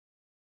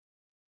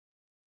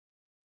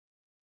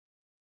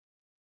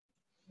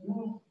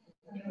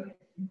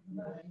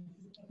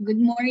Good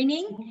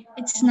morning.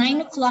 It's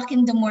 9 o'clock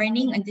in the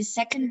morning on the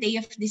second day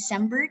of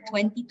December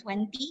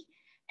 2020,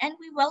 and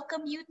we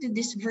welcome you to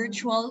this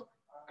virtual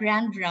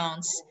Grand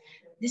Rounds.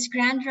 This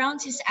Grand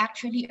Rounds is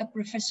actually a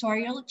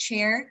professorial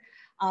chair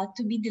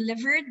to be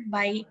delivered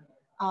by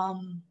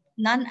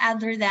none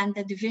other than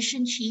the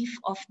Division Chief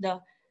of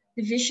the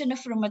Division of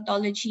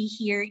Rheumatology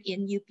here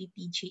in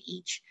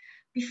UPPGH.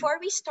 Before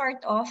we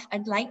start off,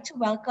 I'd like to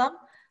welcome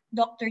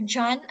Dr.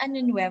 John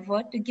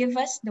Anunuevo to give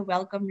us the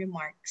welcome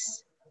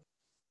remarks.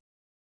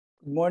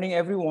 Good morning,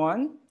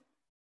 everyone.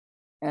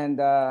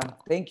 And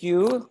thank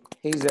you,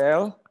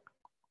 Hazel.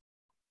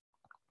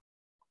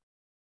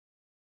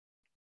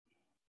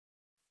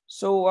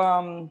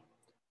 So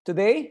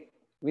today,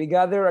 we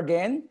gather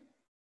again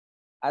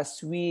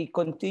as we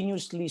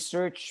continuously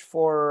search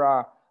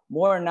for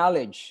more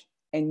knowledge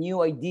and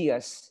new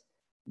ideas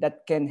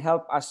that can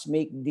help us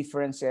make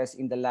differences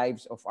in the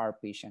lives of our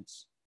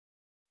patients.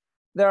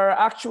 There are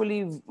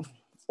actually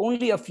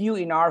only a few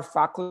in our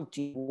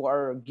faculty who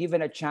are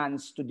given a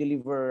chance to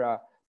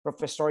deliver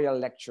professorial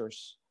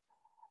lectures.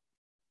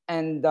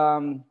 And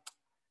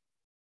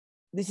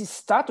this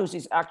status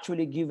is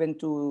actually given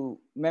to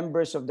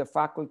members of the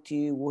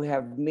faculty who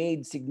have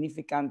made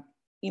significant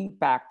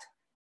impact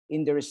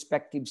in their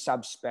respective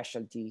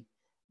subspecialty.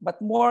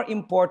 But more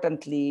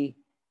importantly,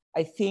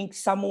 I think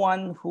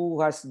someone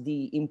who has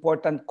the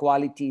important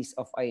qualities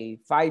of a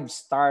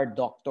five-star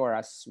doctor,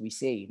 as we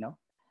say, you know,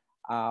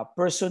 a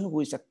person who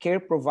is a care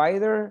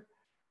provider,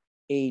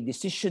 a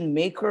decision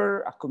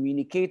maker, a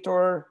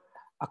communicator,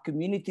 a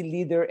community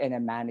leader, and a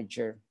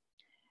manager.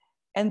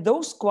 And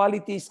those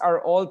qualities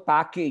are all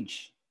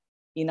packaged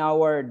in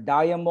our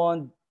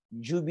Diamond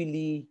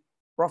Jubilee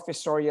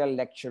Professorial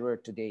Lecturer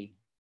today.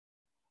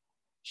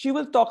 She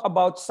will talk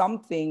about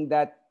something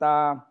that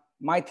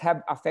might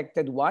have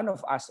affected one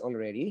of us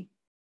already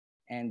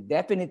and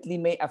definitely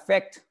may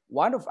affect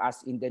one of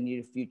us in the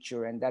near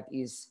future, and that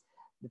is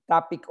the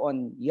topic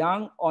on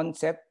young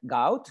onset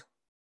gout,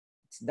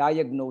 its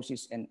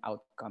diagnosis and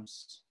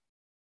outcomes.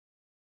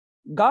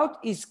 Gout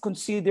is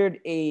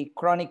considered a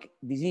chronic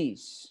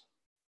disease,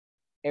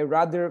 a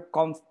rather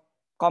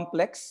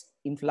complex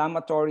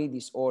inflammatory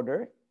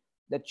disorder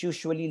that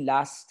usually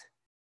lasts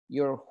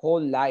your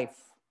whole life.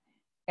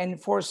 And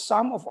for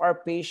some of our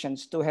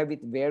patients to have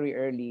it very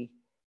early,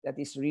 that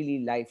is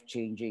really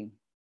life-changing.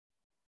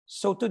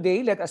 So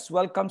today, let us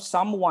welcome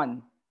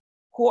someone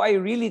who I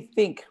really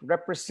think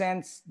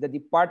represents the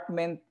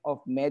Department of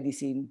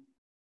Medicine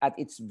at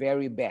its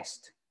very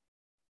best,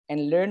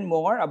 and learn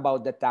more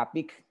about the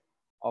topic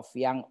of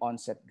young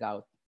onset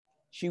gout.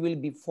 She will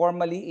be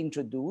formally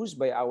introduced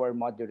by our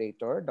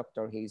moderator,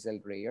 Dr. Hazel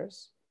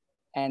Reyes.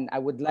 And I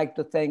would like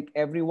to thank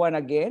everyone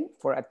again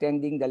for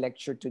attending the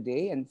lecture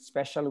today, and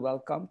special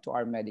welcome to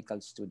our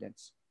medical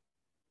students.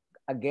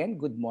 Again,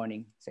 good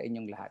morning sa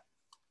inyong lahat.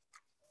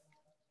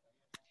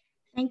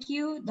 Thank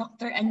you,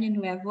 Dr.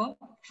 Anunuevo,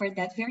 for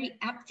that very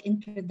apt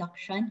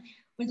introduction.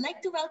 We'd like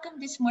to welcome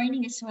this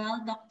morning as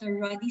well Dr.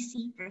 Roddy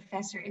C.,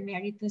 Professor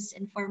Emeritus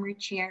and former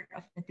Chair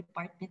of the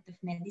Department of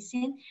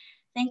Medicine.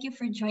 Thank you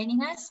for joining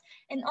us.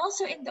 And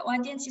also in the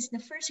audience is the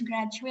first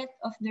graduate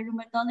of the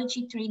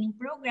Rheumatology Training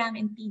Program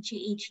in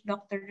PGH,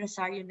 Dr.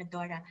 Rosario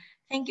Nadora.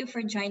 Thank you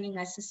for joining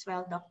us as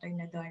well, Dr.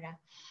 Nadora.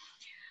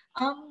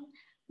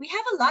 We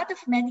have a lot of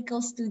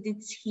medical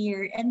students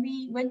here, and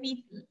when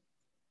we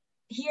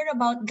hear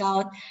about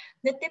gout,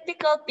 the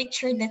typical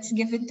picture that's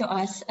given to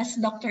us, as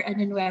Dr.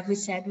 Anunuevo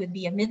said, would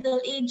be a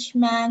middle-aged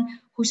man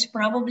who's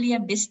probably a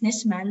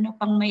businessman, no,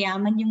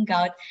 pangmayaman yung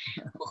gout,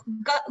 who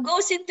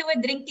goes into a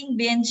drinking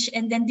binge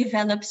and then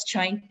develops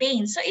joint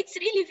pain. So it's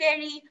really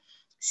very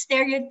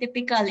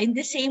stereotypical, in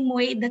the same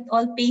way that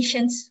all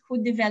patients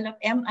who develop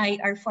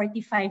MI are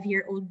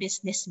 45-year-old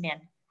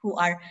businessmen who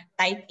are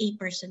type A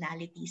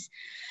personalities.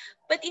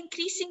 But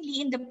increasingly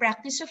in the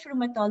practice of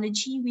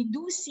rheumatology, we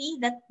do see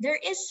that there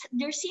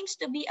seems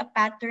to be a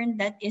pattern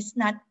that is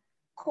not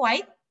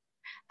quite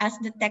as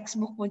the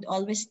textbook would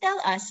always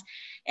tell us.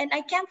 And I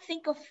can't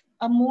think of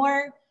a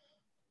more,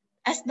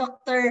 as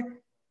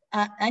Dr.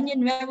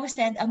 Anunuevo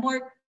said,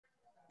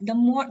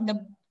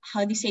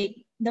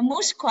 the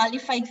most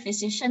qualified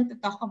physician to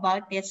talk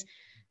about this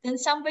than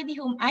somebody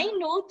whom I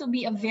know to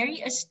be a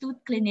very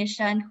astute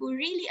clinician who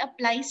really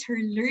applies her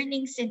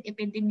learnings in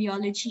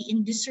epidemiology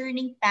in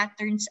discerning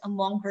patterns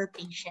among her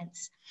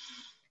patients.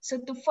 So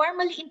to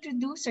formally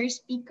introduce our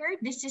speaker,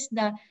 this is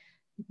the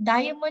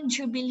Diamond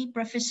Jubilee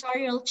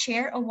Professorial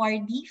Chair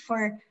Awardee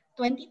for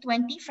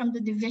 2020 from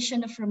the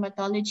Division of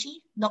Rheumatology,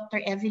 Dr.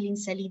 Evelyn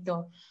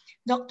Salido.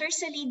 Dr.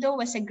 Salido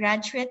was a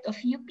graduate of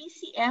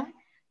UPCM,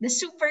 the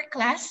Super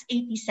Class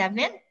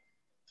 87,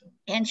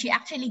 and she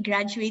actually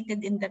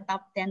graduated in the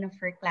top 10 of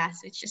her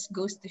class, which just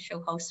goes to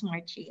show how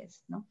smart she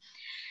is. No?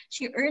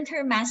 She earned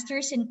her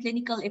master's in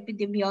clinical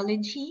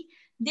epidemiology,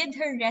 did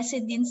her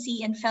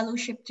residency and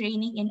fellowship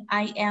training in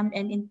IM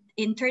and in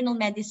internal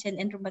medicine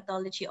and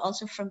rheumatology,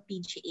 also from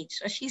PGH.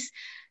 So she's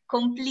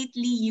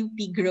completely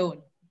UP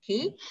grown,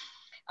 okay?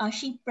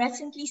 She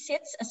presently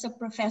sits as a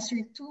professor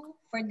too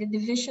for the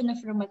Division of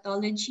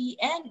Rheumatology,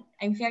 and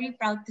I'm very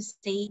proud to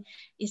say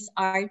is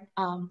our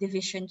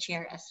division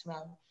chair as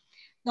well.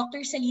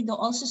 Dr. Salido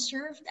also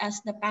served as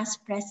the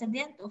past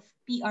president of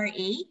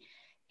PRA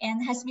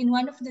and has been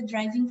one of the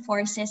driving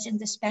forces in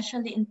the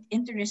special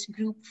interest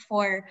group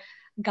for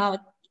gout,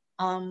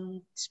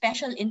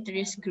 special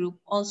interest group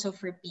also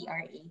for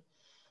PRA.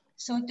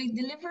 So to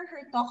deliver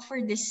her talk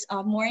for this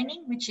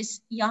morning, which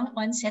is young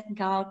onset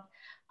gout,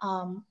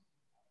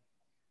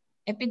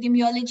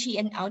 epidemiology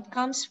and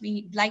outcomes,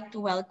 we'd like to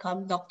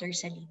welcome Dr.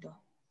 Salido.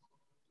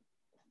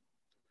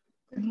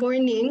 Good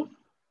morning.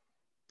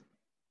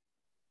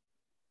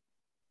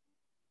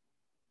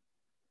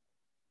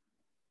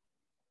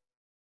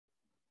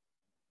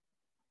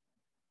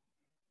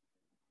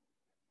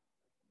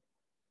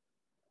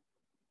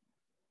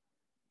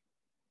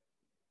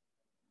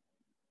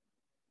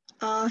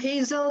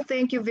 Hazel,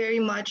 thank you very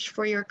much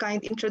for your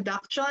kind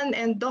introduction.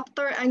 And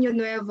Dr. Año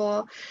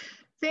Nuevo,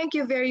 thank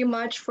you very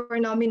much for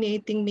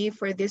nominating me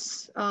for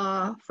this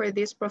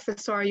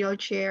professorial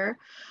chair.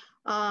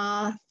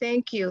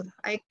 Thank you.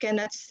 I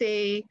cannot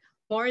say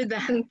more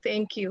than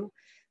thank you.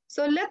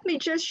 So let me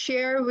just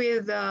share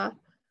with the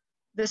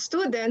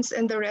students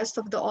and the rest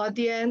of the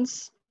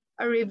audience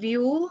a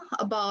review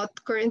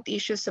about current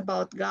issues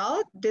about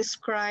gout,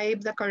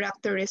 describe the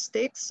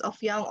characteristics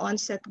of young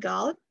onset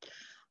gout,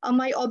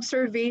 my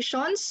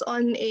observations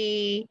on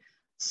a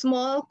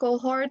small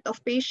cohort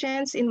of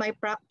patients in my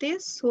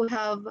practice who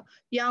have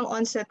young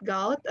onset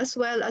gout, as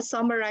well as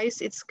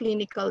summarize its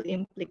clinical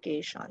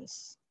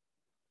implications.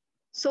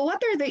 So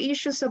what are the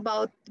issues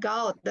about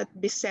gout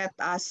that beset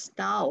us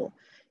now?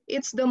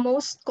 It's the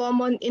most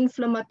common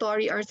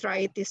inflammatory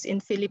arthritis in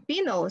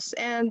Filipinos.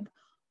 And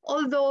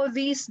although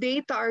these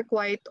data are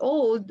quite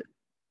old,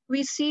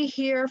 we see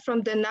here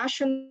from the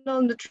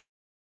National Nutrition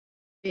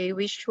Survey,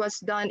 which was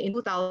done in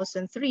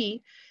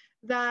 2003,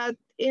 that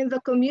in the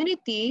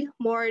community,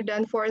 more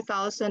than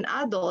 4,000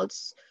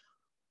 adults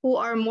who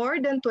are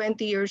more than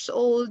 20 years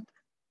old,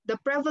 the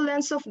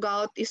prevalence of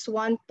gout is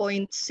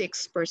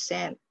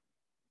 1.6%.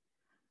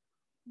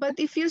 But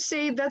if you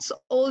say that's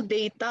old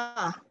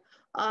data,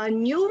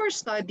 newer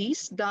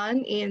studies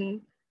done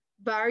in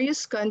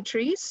various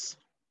countries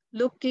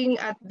looking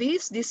at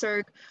these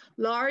are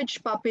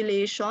large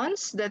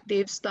populations that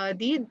they've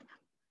studied,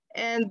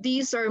 and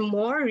these are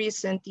more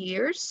recent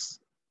years,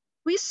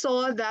 we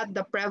saw that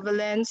the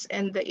prevalence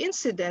and the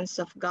incidence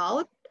of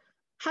gout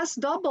has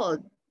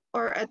doubled,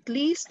 or at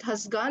least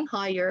has gone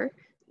higher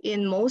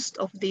in most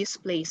of these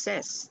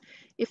places.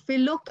 If we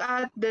look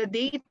at the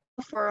data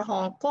for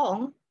Hong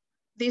Kong,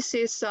 this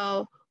is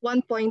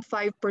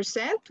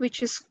 1.5%,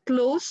 which is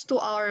close to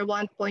our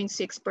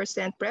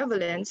 1.6%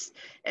 prevalence,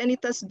 and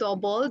it has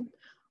doubled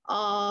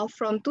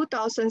from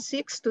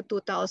 2006 to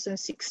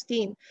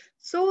 2016.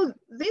 So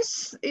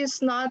this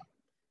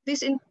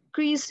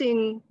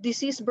increasing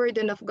disease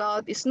burden of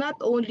gout is not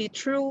only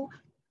true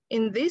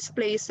in these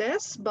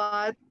places,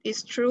 but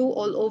is true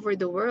all over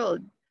the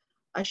world,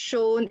 as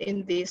shown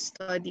in this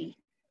study.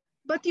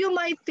 But you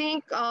might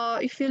think,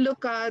 if you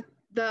look at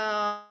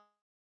the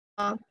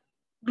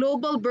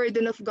global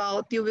burden of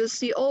gout, you will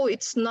see, oh,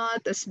 it's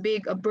not as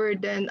big a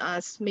burden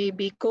as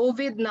maybe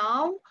COVID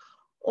now,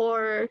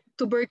 or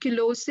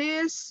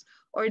tuberculosis,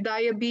 or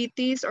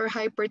diabetes, or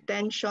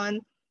hypertension.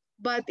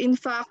 But in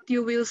fact,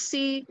 you will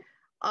see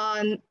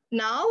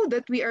now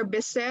that we are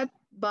beset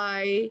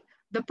by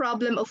the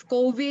problem of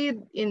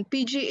COVID in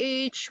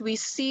PGH, we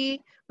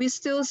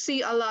still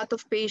see a lot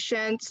of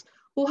patients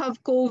who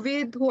have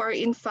COVID who are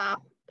in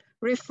fact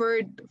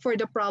referred for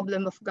the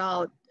problem of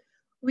gout.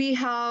 We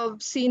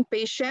have seen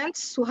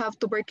patients who have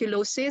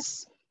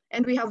tuberculosis,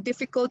 and we have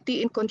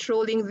difficulty in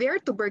controlling their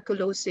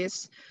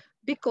tuberculosis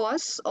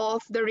because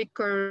of the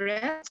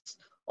recurrence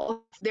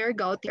of their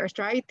gouty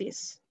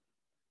arthritis.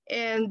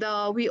 And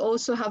we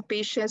also have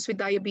patients with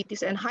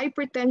diabetes and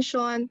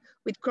hypertension,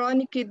 with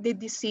chronic kidney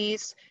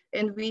disease,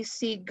 and we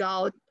see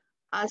gout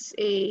as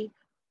a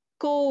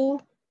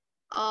co-factor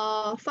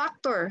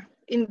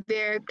in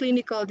their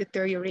clinical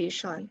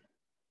deterioration.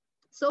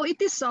 So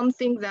it is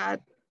something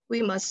that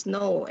we must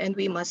know and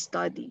we must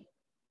study.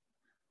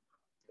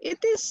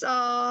 It is,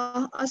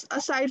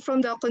 aside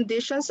from the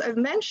conditions I've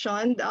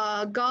mentioned,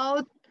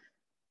 gout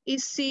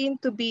is seen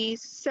to be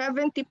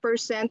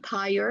 70%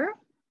 higher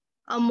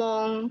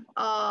among,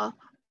 or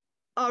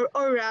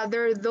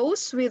rather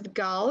those with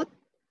gout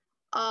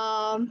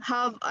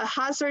have a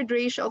hazard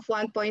ratio of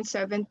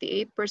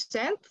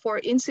 1.78% for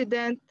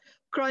incident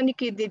chronic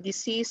kidney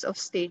disease of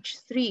stage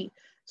 3.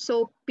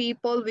 So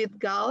people with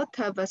gout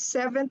have a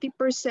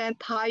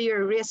 70%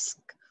 higher risk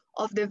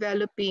of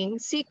developing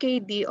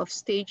CKD of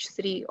stage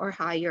 3 or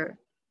higher.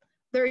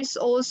 There is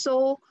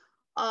also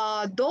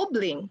a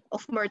doubling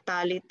of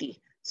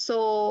mortality.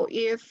 So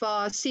if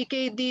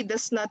CKD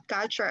does not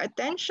catch our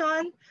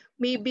attention,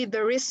 maybe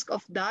the risk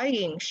of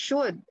dying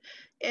should.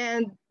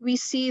 And we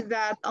see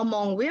that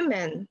among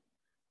women,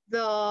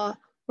 the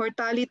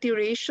mortality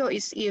ratio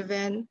is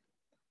even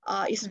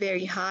is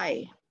very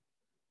high.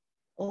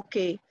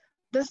 Okay,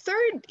 The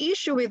third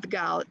issue with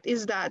gout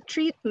is that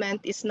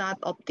treatment is not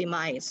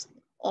optimized.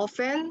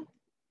 Often,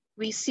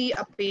 we see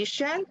a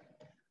patient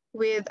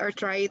with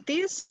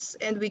arthritis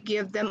and we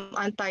give them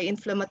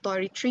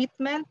anti-inflammatory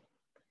treatment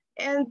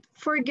and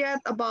forget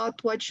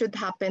about what should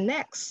happen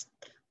next.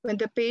 When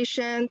the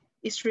patient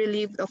is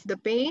relieved of the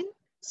pain,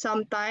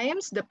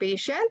 sometimes the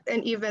patient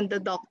and even the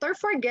doctor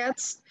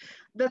forgets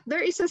that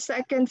there is a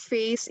second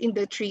phase in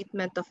the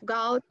treatment of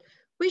gout,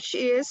 which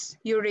is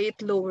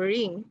urate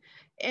lowering.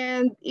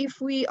 And if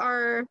we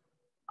are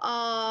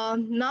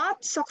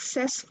not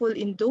successful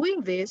in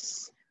doing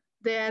this,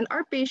 then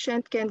our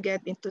patient can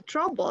get into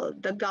trouble.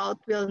 The gout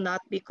will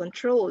not be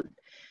controlled.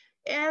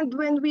 And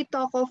when we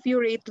talk of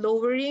urate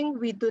lowering,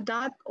 we do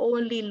not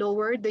only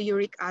lower the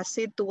uric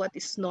acid to what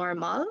is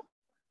normal,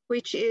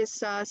 which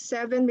is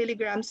 7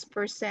 milligrams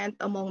percent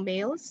among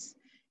males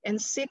and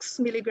 6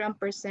 milligram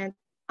percent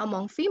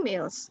among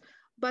females,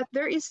 but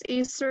there is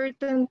a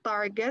certain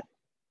target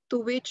to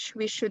which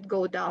we should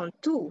go down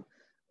to,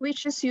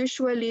 which is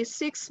usually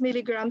 6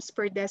 milligrams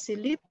per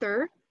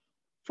deciliter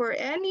for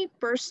any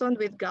person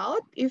with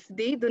gout if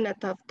they do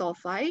not have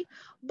tophi,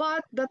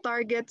 but the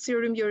target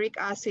serum uric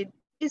acid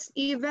is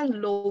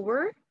even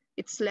lower.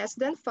 It's less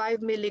than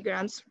 5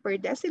 milligrams per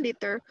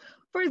deciliter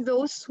for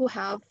those who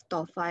have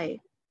tophi.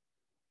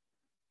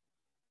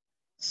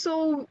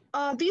 So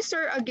these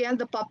are again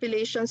the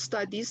population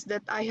studies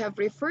that I have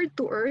referred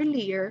to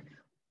earlier.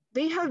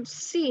 They have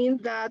seen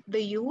that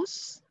the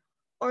use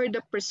or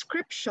the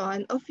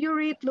prescription of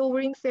urate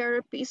lowering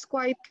therapy is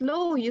quite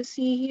low. You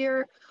see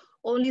here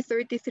only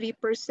 33%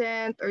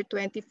 or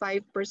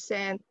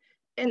 25%,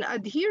 and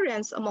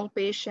adherence among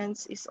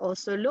patients is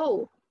also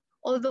low.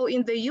 Although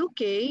in the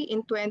UK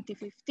in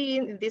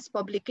 2015, in this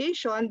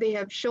publication, they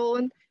have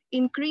shown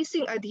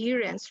increasing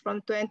adherence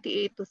from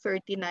 28 to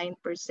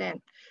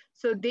 39%.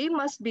 So they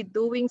must be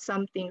doing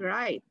something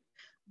right.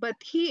 But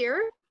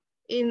here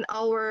in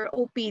our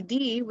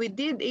OPD, we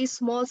did a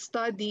small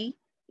study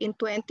in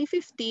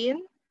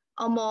 2015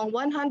 among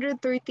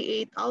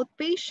 138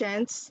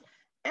 outpatients,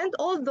 and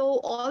although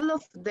all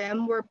of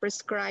them were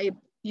prescribed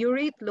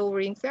urate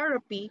lowering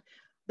therapy,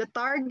 the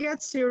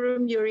target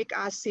serum uric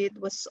acid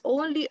was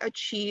only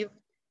achieved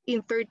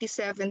in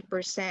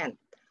 37%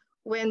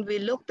 when we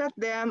looked at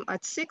them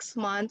at 6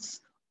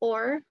 months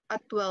or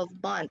at 12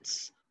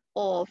 months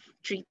of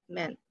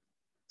treatment.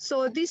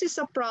 So this is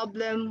a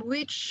problem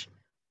which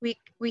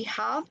we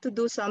have to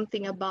do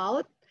something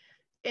about,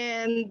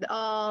 and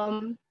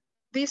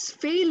this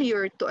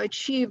failure to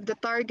achieve the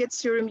target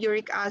serum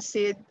uric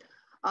acid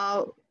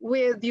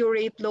with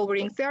urate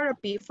lowering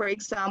therapy, for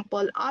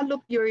example,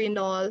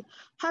 allopurinol,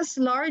 has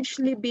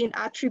largely been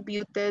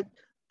attributed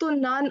to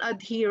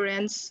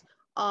non-adherence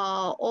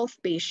of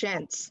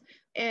patients.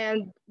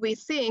 And we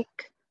think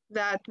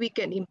that we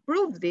can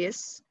improve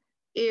this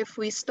if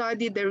we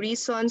study the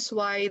reasons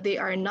why they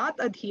are not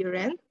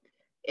adherent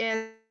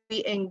and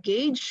we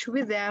engage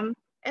with them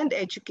and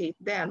educate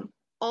them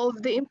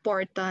of the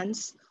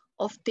importance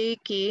of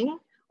taking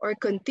or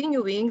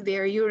continuing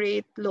their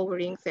urate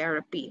lowering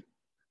therapy.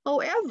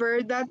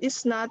 However, that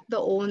is not the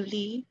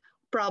only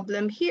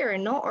problem here,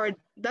 no? Or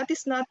that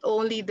is not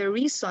only the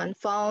reason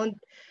found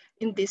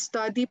in this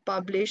study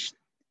published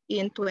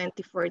in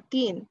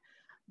 2014.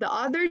 The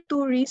other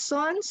two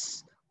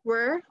reasons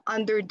were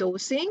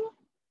underdosing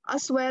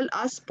as well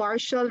as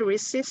partial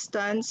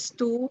resistance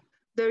to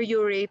the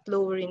urate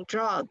lowering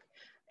drug.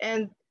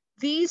 And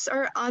these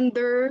are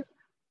under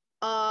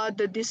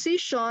the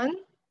decision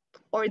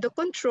or the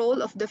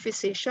control of the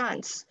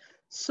physicians.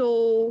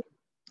 So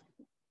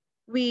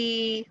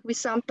we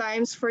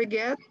sometimes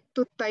forget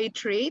to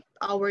titrate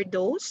our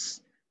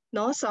dose.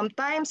 No,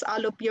 sometimes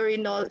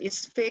allopurinol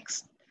is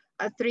fixed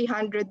at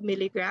 300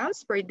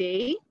 milligrams per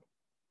day.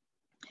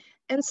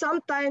 And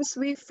sometimes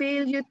we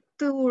fail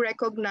to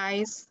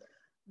recognize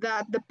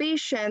that the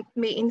patient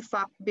may in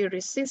fact be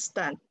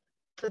resistant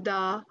to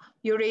the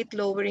urate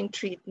lowering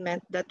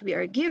treatment that we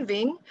are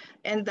giving,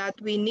 and that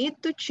we need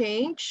to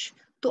change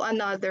to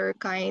another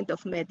kind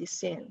of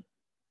medicine.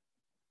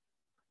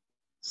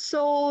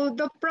 So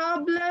the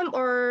problem,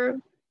 or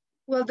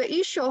well, the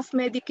issue of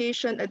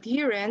medication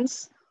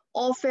adherence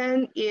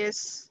often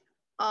is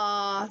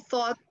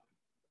thought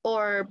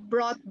or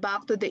brought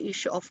back to the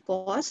issue of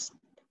cost.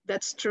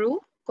 That's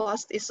true.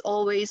 Cost is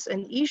always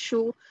an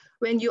issue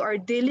when you are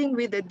dealing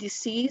with a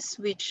disease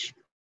which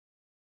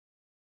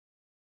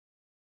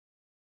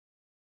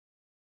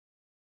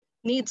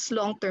needs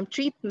long-term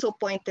treatment. So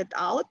pointed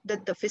out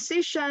that the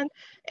physician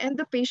and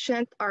the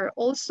patient are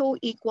also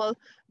equal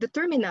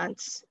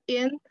determinants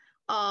in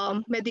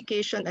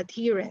medication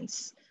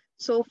adherence.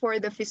 So for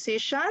the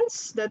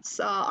physicians, that's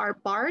our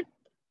part.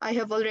 I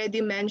have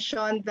already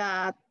mentioned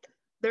that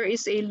there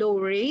is a low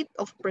rate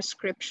of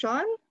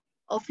prescription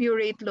of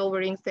urate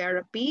lowering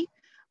therapy.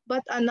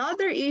 But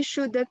another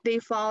issue that they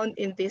found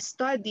in this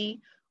study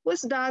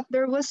was that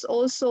there was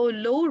also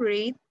low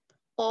rate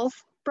of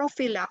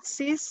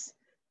prophylaxis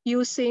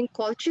using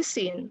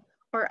colchicine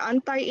or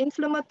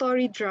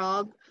anti-inflammatory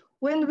drug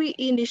when we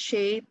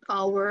initiate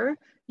our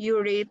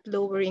urate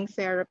lowering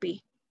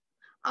therapy.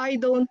 I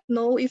don't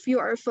know if you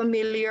are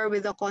familiar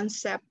with the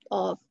concept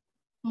of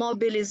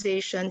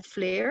mobilization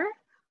flare,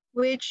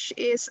 which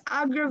is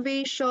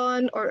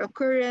aggravation or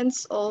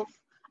occurrence of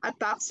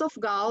attacks of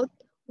gout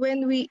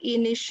when we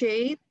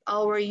initiate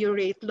our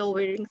urate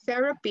lowering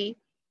therapy.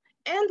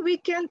 And we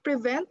can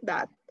prevent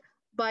that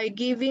by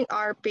giving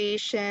our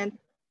patient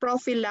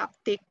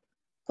prophylactic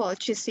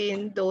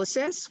colchicine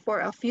doses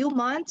for a few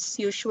months,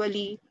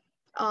 usually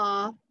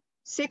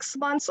 6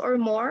 months or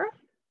more,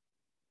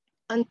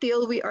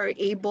 until we are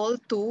able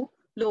to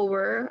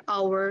lower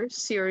our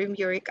serum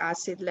uric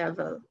acid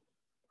level.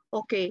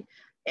 Okay,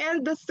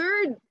 and the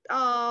third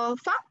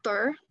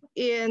factor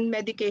in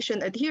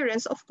medication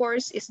adherence, of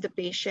course, is the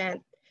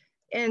patient.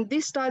 And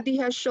this study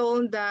has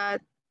shown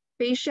that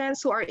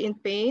patients who are in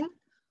pain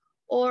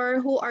or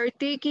who are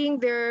taking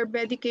their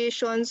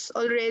medications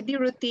already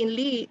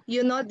routinely,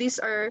 these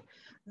are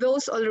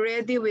those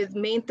already with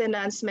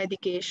maintenance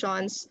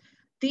medications.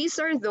 These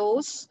are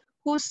those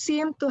who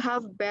seem to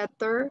have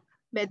better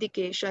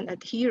medication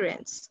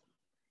adherence.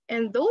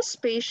 And those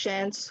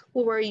patients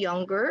who were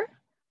younger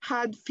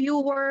had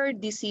fewer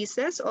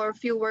diseases or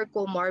fewer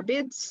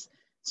comorbids,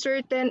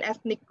 certain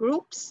ethnic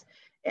groups,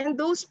 and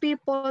those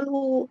people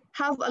who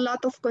have a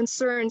lot of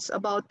concerns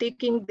about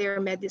taking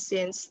their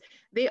medicines,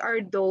 they are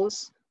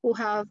those who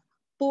have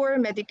poor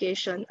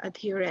medication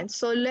adherence.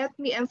 So let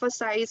me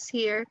emphasize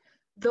here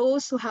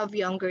those who have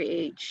younger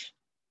age.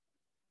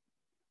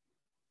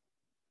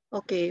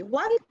 Okay,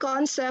 one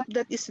concept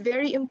that is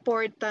very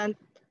important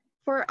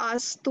for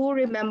us to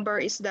remember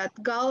is that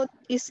gout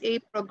is a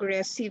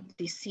progressive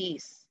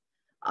disease.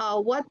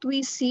 What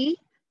we see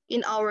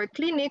in our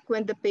clinic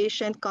when the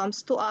patient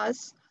comes to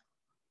us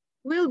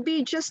will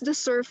be just the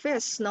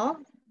surface, no?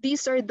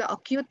 These are the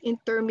acute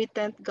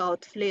intermittent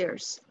gout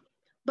flares.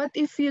 But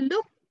if you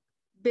look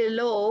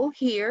below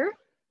here,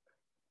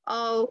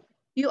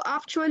 you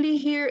actually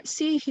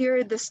see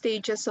here the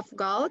stages of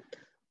gout,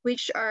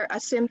 which are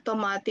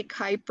asymptomatic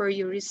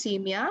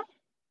hyperuricemia,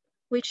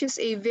 which is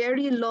a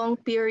very long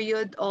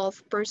period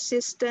of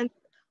persistent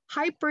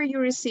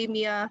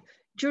hyperuricemia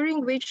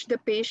during which the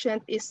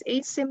patient is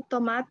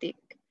asymptomatic.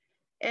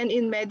 And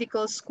in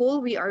medical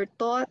school, we are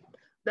taught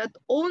that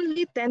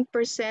only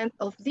 10%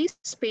 of these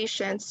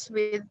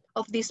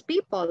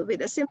people with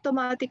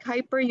asymptomatic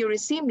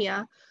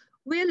hyperuricemia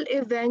will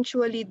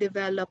eventually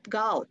develop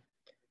gout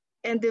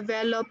and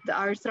develop the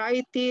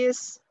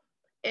arthritis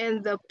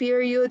and the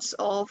periods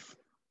of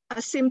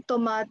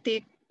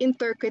asymptomatic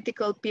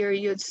intercritical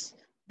periods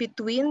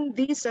between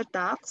these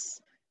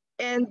attacks.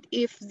 And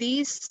if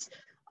this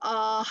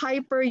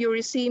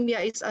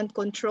hyperuricemia is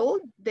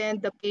uncontrolled, then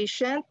the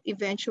patient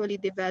eventually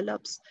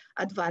develops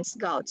advanced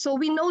gout. So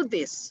we know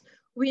this.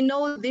 We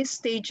know these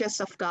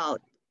stages of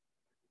gout.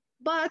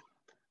 But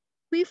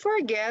we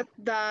forget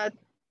that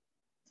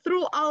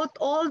throughout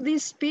all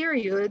this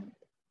period,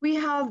 we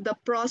have the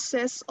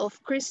process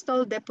of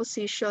crystal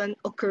deposition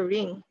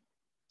occurring.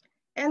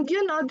 And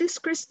these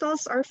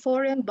crystals are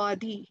foreign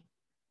body.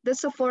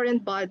 That's a foreign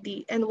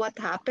body. And what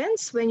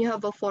happens when you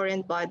have a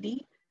foreign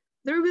body?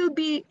 There will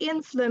be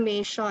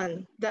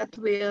inflammation that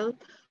will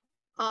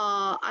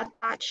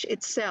attach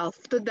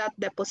itself to that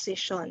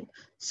deposition.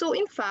 So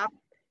in fact,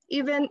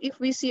 even if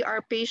we see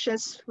our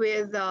patients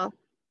with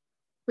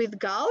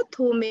gout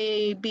who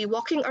may be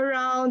walking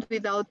around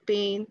without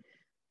pain,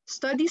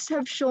 studies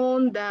have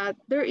shown that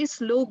there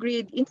is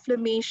low-grade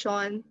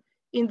inflammation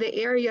in the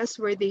areas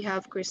where they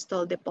have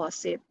crystal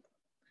deposit.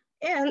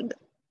 And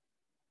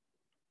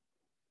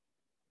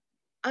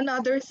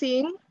another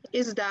thing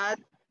is that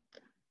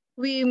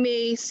we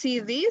may see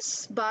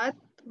this, but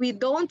we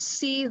don't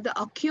see the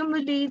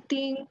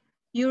accumulating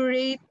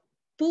urate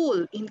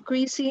pool,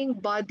 increasing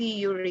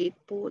body urate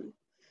pool.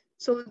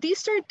 So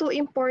these are two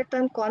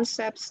important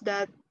concepts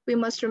that we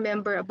must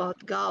remember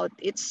about gout.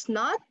 It's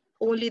not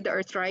only the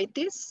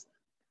arthritis,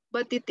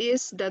 but it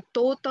is the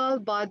total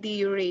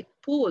body urate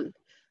pool,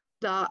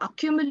 the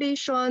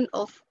accumulation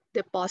of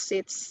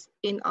deposits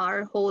in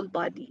our whole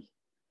body.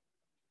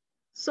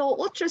 So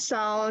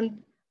ultrasound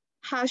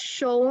has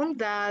shown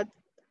that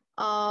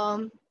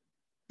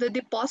the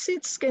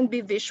deposits can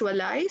be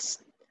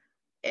visualized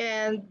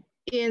and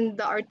in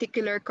the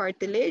articular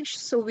cartilage.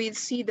 So we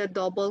see the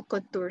double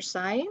contour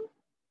sign.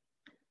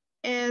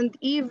 And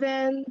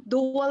even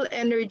dual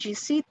energy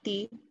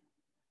CT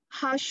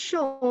has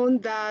shown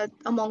that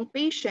among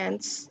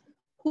patients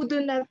who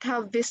do not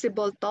have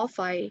visible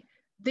tophi,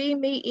 they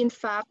may in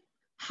fact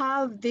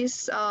have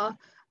these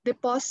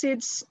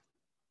deposits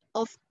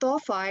of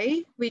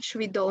tophi, which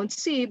we don't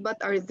see but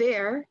are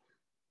there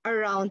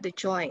around the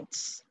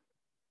joints.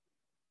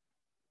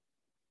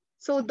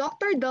 So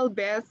Dr.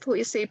 Dalbeth, who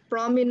is a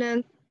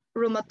prominent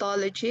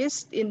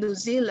rheumatologist in New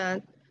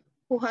Zealand,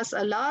 who has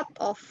a lot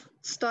of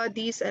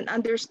studies and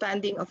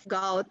understanding of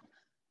gout,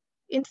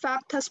 in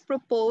fact has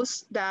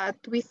proposed that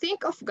we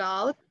think of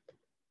gout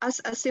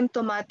as a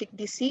symptomatic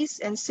disease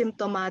and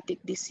symptomatic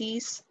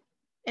disease,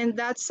 and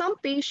that some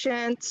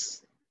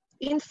patients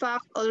in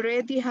fact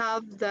already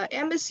have the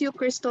MSU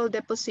crystal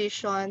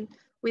deposition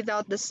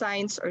without the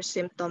signs or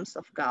symptoms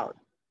of gout.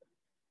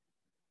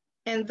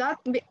 And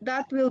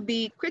that will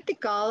be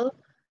critical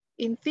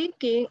in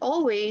thinking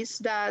always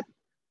that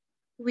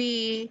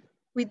we,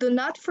 we do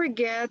not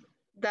forget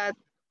that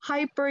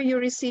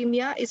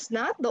hyperuricemia is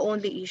not the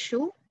only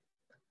issue,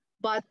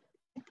 but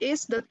it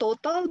is the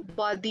total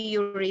body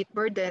urate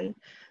burden,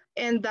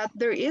 and that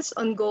there is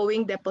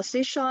ongoing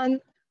deposition,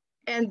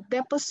 and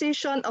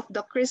deposition of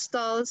the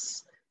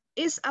crystals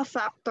is a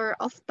factor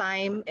of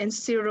time and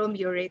serum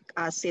uric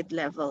acid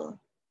level.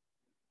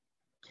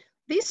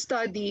 These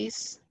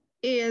studies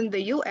in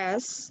the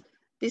US,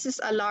 this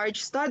is a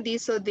large study,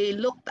 so they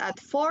looked at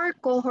 4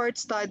 cohort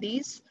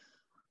studies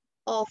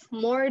of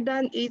more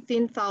than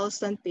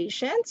 18,000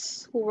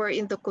 patients who were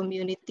in the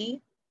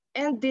community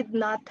and did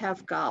not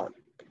have gout.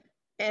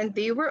 And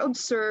they were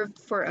observed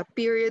for a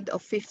period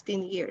of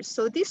 15 years.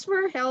 So these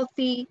were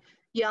healthy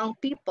young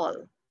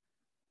people.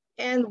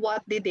 And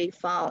what did they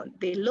found?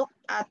 They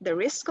looked at the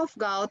risk of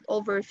gout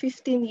over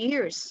 15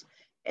 years,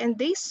 and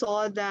they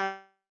saw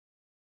that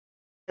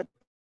it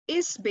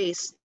is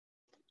based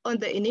on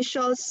the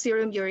initial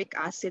serum uric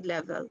acid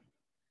level.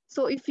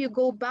 So if you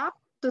go back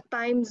to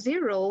time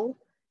 0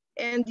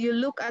 and you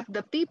look at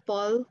the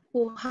people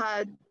who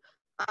had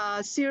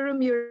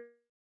serum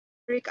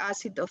uric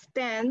acid of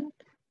 10,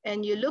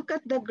 and you look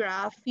at the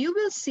graph, you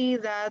will see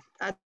that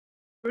the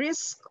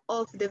risk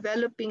of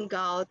developing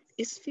gout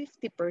is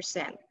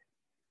 50%.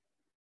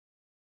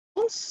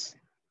 Those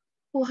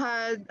who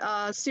had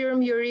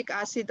serum uric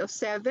acid of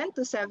 7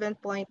 to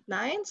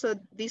 7.9, so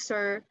these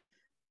are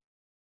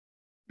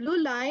the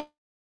blue lines,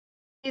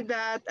 you will see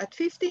that at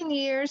 15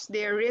 years,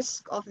 their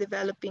risk of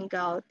developing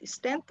gout is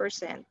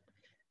 10%.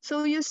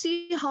 So you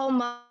see how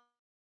much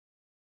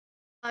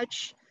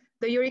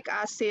the uric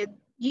acid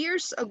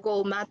years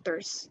ago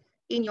matters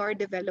in your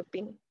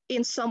developing,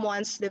 in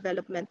someone's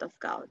development of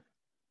gout.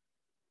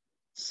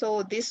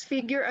 So this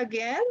figure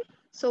again,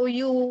 so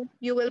you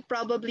will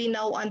probably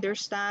now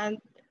understand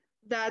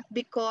that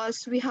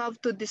because we have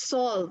to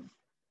dissolve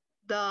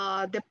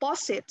the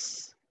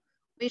deposits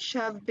which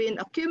have been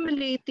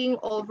accumulating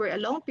over a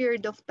long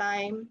period of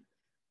time,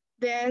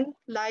 then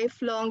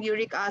lifelong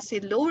uric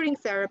acid lowering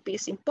therapy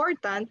is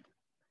important,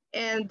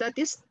 and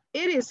it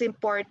is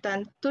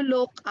important to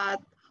look at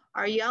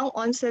our young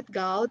onset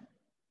gout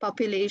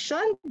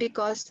population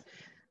because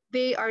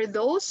they are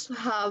those who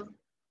have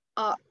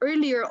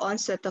earlier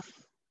onset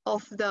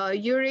of the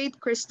urate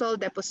crystal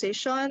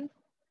deposition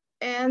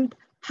and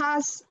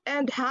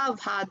have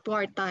had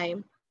more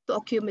time to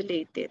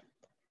accumulate it.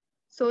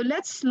 So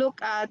let's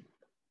look at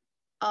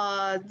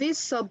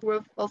this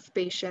subgroup of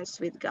patients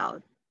with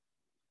gout.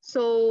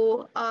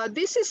 So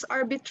this is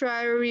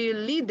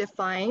arbitrarily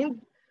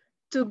defined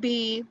to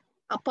be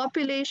a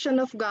population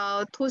of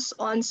gout whose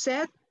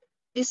onset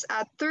is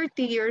at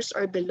 30 years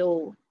or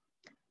below.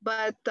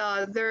 But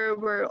there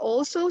were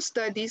also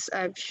studies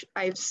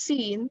I've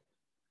seen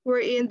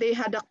wherein they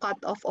had a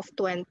cutoff of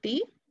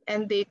 20,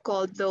 and they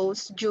called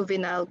those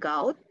juvenile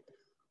gout,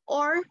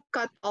 or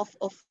cutoff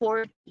of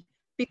 40,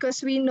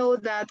 because we know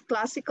that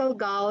classical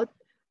gout,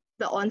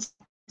 the onset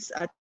is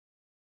at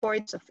 40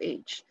 years of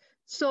age.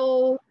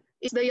 So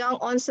is the young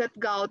onset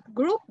gout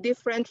group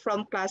different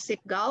from classic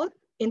gout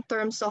in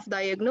terms of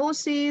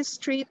diagnosis,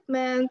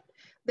 treatment,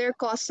 their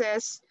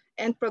causes,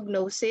 and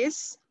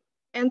prognosis?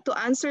 And to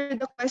answer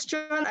the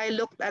question, I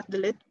looked at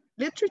the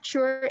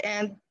literature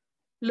and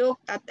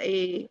looked at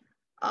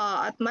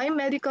my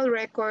medical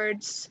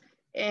records,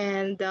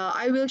 and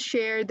I will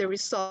share the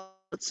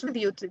results with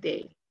you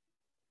today.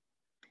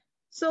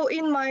 So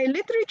in my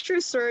literature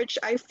search,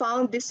 I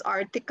found this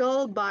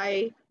article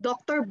by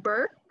Dr.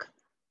 Burke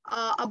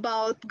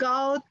about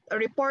gout, a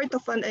report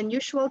of an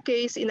unusual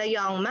case in a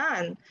young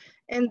man.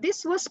 And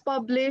this was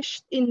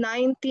published in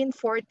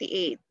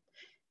 1948.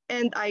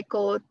 And I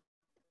quote,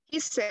 he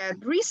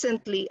said,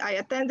 recently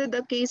I attended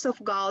a case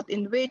of gout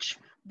in which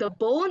the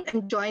bone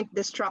and joint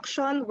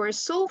destruction were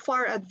so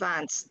far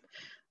advanced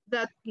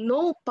that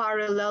no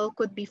parallel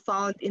could be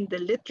found in the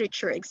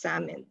literature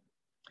examined.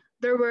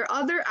 There were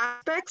other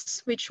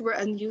aspects which were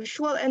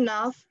unusual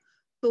enough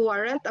to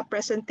warrant a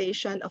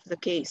presentation of the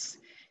case.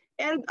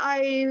 And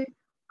I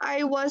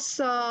was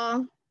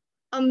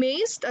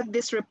amazed at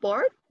this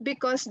report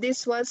because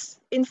this was,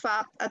 in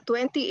fact, a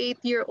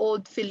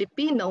 28-year-old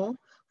Filipino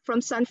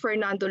from San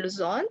Fernando,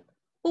 Luzon,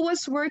 who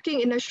was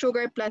working in a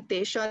sugar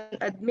plantation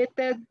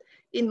admitted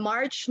in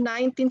March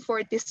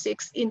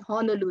 1946 in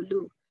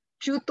Honolulu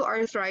due to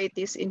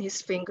arthritis in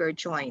his finger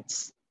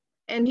joints.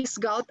 And his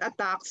gout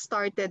attack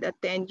started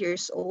at 10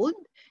 years old.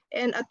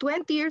 And at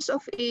 20 years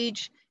of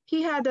age,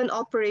 he had an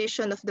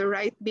operation of the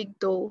right big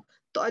toe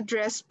to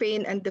address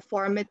pain and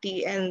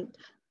deformity. And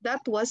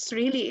that was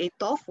really a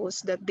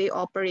tophus that they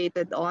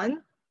operated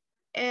on.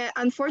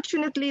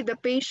 Unfortunately, the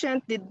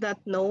patient did not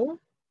know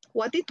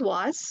what it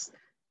was.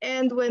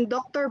 And when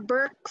Dr.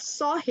 Burke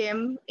saw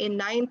him in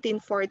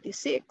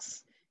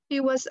 1946,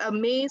 he was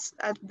amazed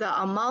at the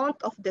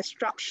amount of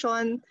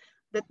destruction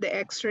that the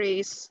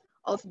x-rays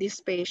of this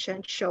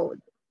patient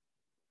showed.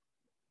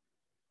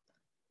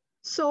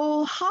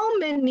 So how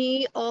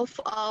many of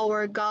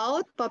our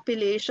gout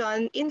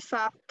population in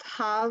fact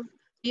have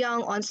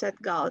young onset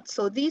gout.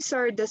 So these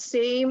are the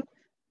same,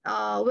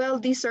 well,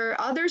 these are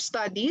other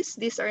studies.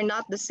 These are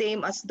not the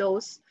same as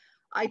those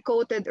I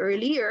quoted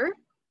earlier.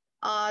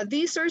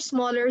 These are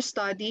smaller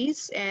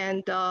studies,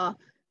 and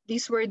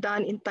these were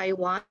done in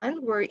Taiwan,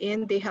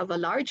 wherein they have a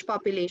large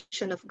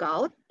population of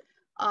gout,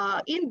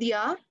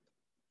 India,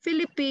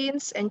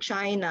 Philippines, and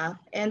China.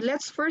 And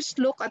let's first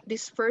look at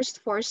these first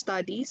four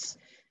studies.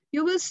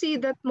 You will see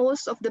that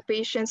most of the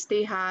patients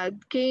they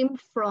had came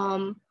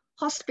from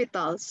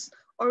hospitals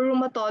or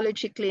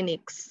rheumatology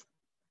clinics.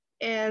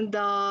 And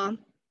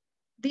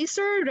these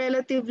are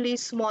relatively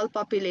small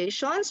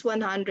populations,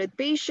 100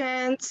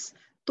 patients,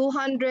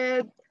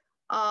 200.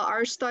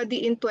 Our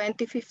study in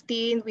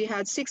 2015, we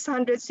had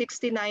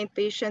 669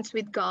 patients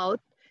with gout.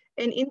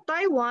 And in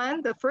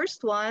Taiwan, the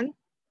first one,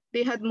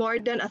 they had more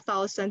than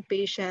 1,000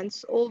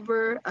 patients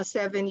over a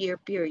 7-year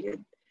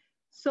period.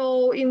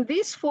 So in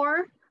these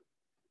four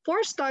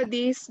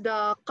studies,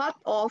 the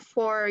cutoff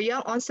for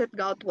young onset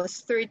gout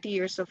was 30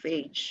 years of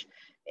age.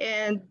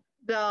 And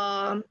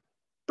the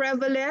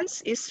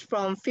prevalence is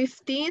from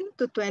 15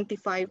 to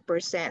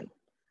 25%.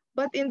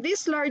 But in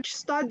this large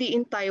study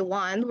in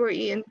Taiwan,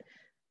 wherein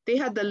they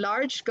had a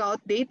large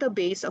gout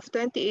database of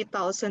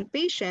 28,000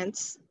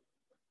 patients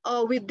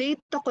with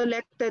data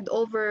collected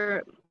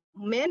over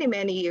many,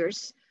 many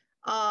years,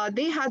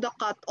 they had a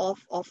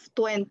cutoff of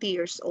 20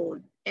 years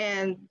old.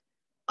 And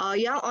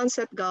young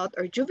onset gout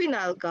or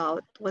juvenile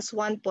gout was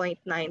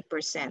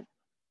 1.9%.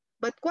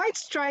 But quite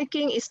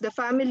striking is the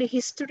family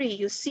history.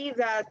 You see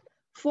that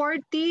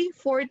 40,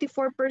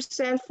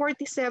 44%,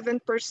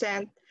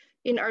 47%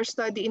 in our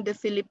study in the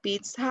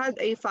Philippines had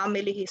a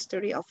family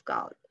history of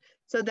gout.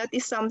 So that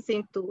is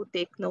something to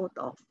take note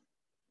of.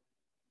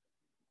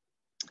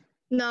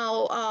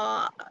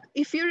 Now,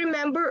 if you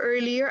remember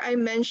earlier, I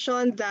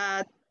mentioned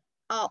that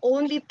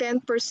only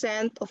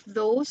 10% of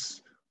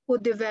those who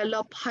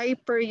develop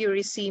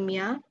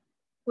hyperuricemia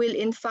will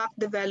in fact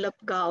develop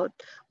gout.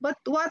 But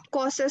what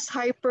causes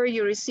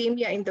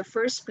hyperuricemia in the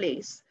first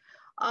place?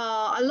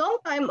 A long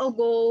time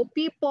ago,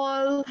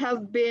 people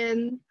have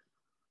been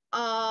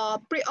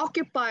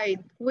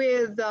preoccupied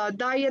with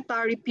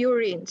dietary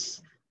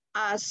purines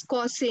as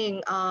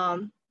causing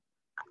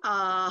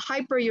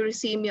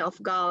hyperuricemia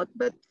of gout.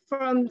 But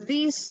from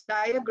this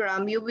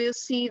diagram, you will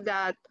see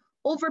that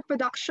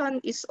overproduction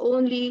is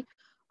only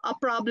a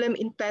problem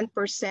in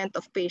 10%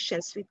 of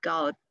patients with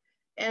gout.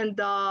 And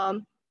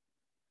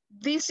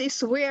this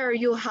is where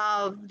you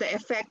have the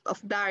effect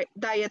of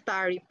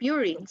dietary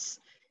purines.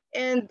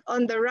 And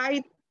on the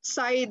right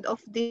side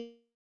of this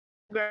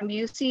diagram,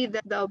 you see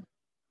that the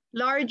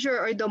larger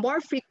or the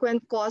more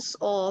frequent cause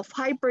of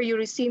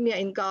hyperuricemia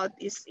in gout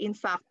is in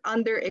fact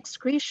under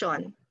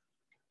excretion.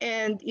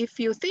 And if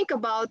you think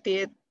about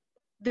it,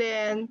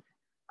 then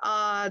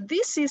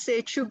this is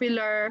a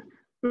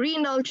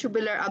renal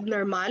tubular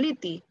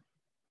abnormality,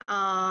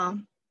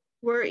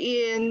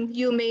 wherein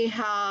you may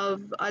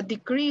have a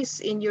decrease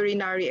in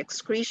urinary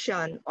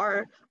excretion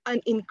or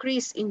an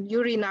increase in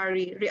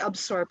urinary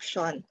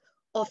reabsorption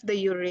of the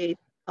urate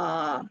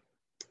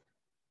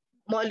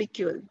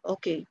molecule.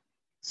 Okay.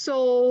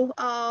 So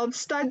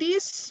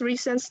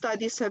recent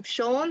studies have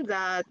shown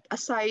that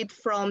aside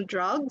from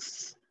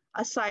drugs,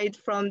 aside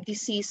from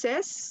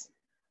diseases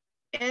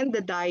and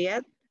the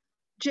diet,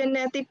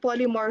 genetic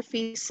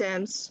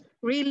polymorphisms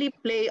really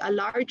play a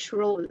large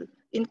role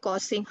in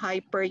causing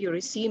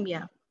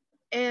hyperuricemia.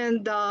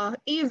 And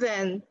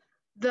even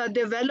the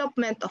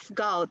development of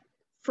gout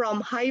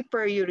from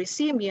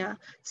hyperuricemia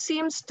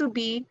seems to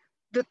be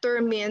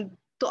determined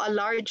to a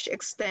large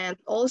extent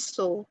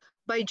also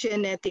by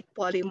genetic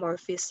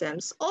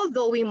polymorphisms.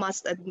 Although we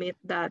must admit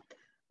that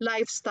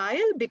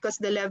lifestyle, because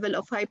the level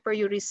of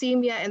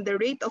hyperuricemia and the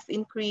rate of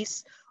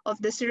increase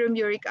of the serum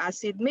uric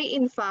acid may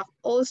in fact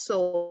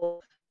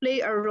also play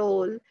a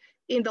role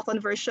in the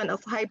conversion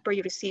of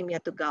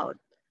hyperuricemia to gout.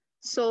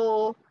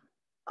 So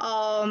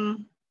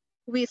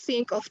we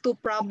think of two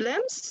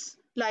problems,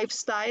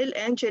 lifestyle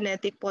and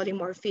genetic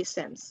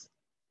polymorphisms.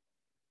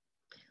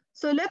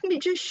 So let me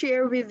just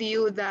share with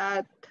you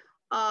that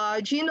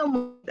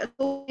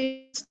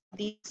genome-associated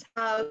studies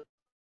have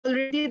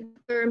already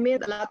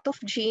determined a lot of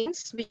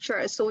genes which are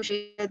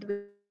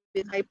associated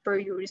with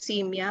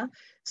hyperuricemia.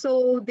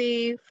 So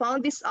they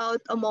found this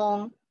out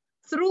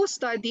through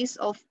studies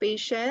of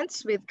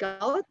patients with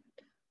gout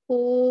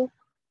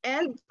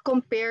and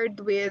compared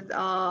with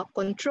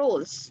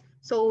controls.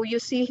 So you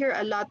see here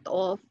a lot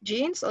of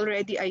genes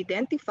already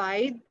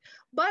identified,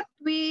 but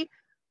we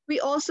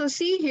also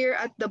see here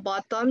at the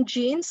bottom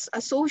genes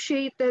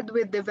associated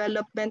with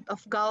development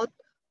of gout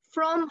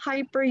from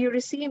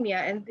hyperuricemia.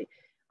 And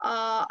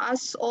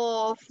as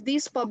of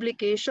this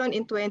publication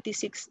in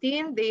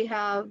 2016, they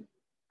have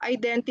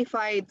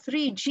identified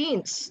 3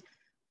 genes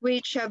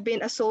which have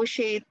been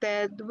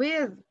associated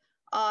with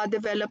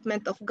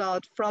development of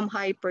gout from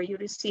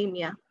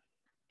hyperuricemia.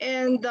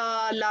 And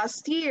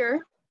last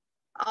year,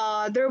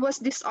 there was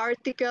this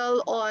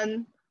article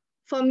on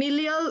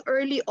familial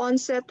early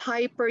onset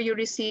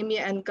hyperuricemia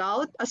and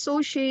gout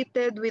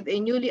associated with a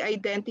newly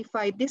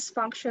identified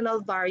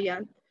dysfunctional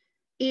variant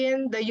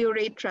in the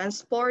urate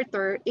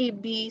transporter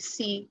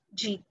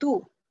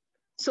ABCG2.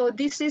 So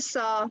this is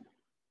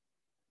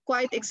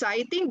quite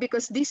exciting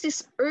because this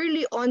is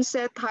early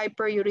onset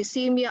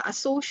hyperuricemia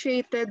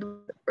associated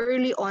with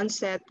early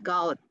onset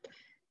gout.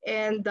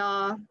 And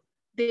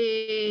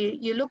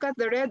you look at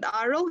the red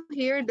arrow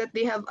here that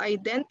they have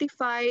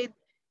identified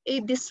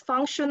a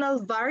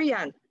dysfunctional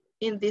variant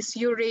in this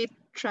urate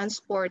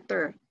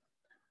transporter.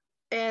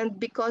 And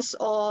because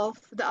of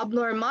the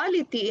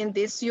abnormality in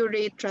this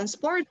urate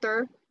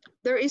transporter,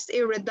 there is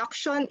a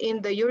reduction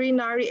in the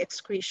urinary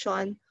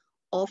excretion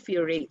of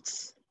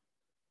urates.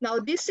 Now,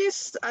 this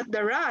is at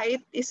the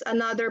right is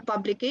another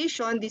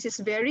publication. This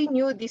is very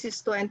new. This is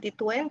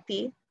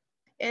 2020.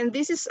 And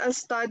this is a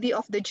study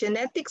of the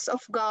genetics of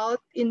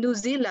gout in New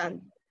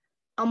Zealand.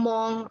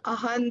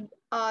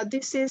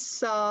 This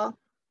is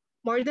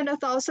more than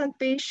 1,000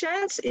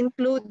 patients,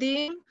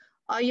 including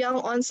a young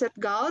onset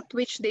gout,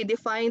 which they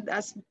defined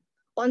as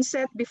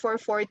onset before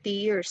 40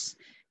 years.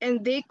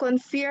 And they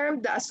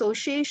confirmed the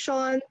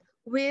association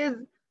with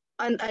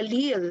an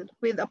allele,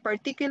 with a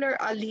particular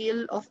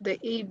allele of the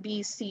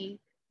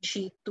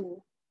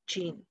ABCG2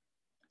 gene.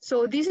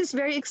 So this is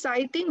very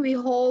exciting. We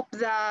hope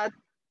that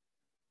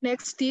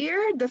next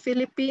year, the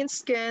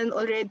Philippines can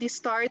already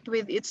start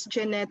with its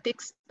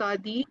genetic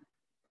study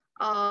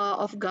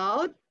of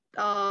gout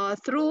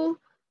through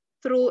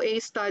a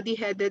study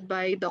headed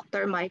by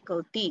Dr.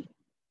 Michael T.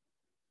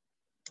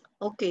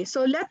 Okay,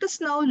 so let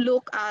us now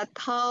look at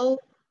how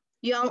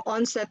young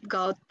onset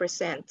gout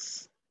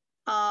presents.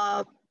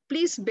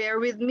 Please bear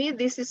with me.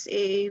 This is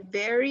a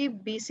very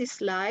busy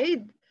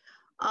slide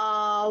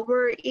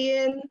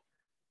wherein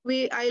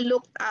I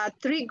looked at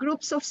 3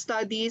 groups of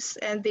studies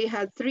and they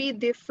had 3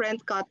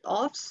 different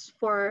cutoffs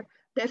for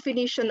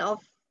definition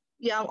of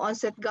young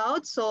onset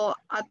gout. So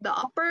at the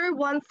upper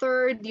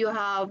 1/3, you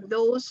have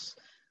those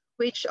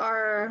which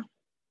are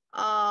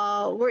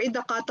wherein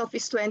the cutoff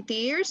is 20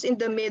 years, in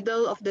the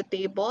middle of the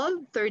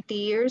table, 30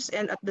 years,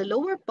 and at the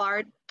lower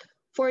part,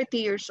 40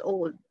 years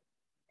old.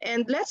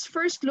 And let's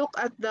first look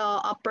at the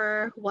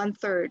upper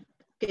 1/3.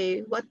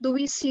 Okay, what do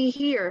we see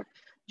here?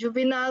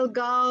 Juvenile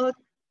gout,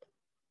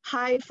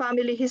 high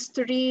family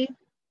history,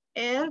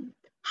 and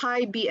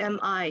high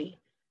BMI.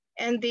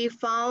 And they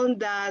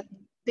found that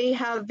they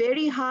have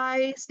very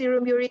high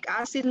serum uric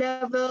acid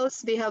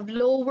levels, they have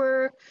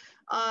lower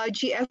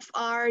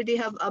GFR, they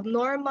have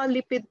abnormal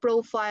lipid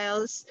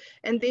profiles,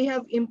 and they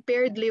have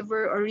impaired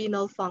liver or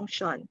renal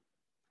function.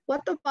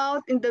 What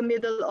about in the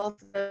middle of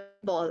the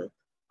table?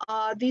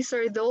 These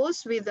are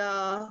those with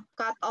a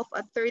cutoff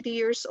at 30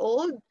 years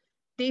old.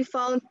 They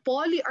found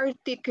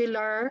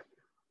polyarticular,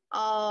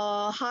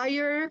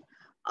 higher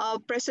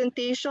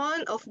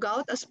presentation of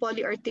gout as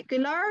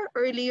polyarticular,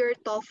 earlier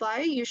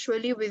tophi,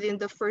 usually within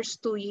the first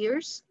 2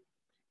 years.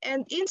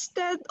 And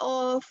instead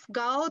of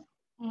gout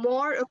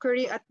more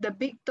occurring at the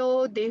big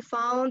toe, they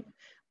found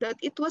that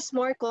it was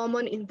more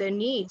common in the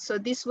knee. So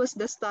this was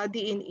the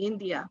study in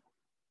India.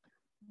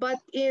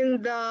 But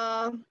in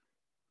the,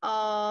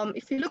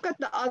 if you look at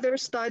the other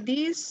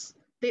studies,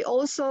 they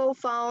also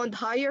found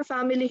higher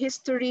family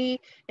history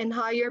and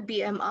higher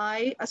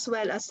BMI, as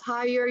well as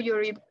higher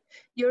uric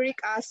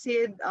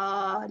acid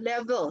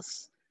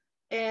levels.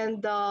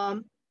 And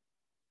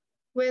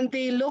when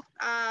they looked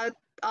at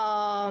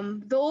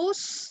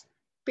those,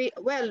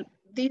 well,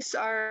 these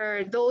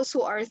are those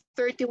who are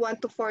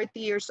 31 to 40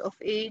 years of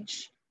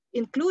age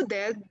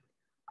included.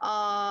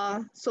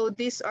 So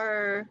these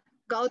are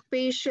gout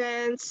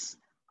patients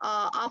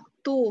up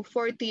to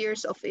 40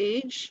 years of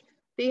age.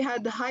 They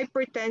had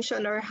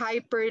hypertension or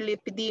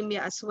hyperlipidemia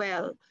as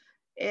well.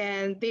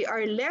 And they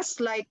are less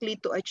likely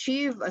to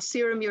achieve a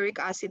serum uric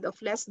acid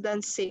of less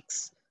than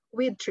 6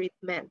 with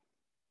treatment.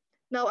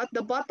 Now at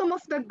the bottom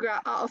of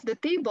the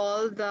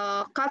table,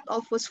 the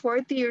cutoff was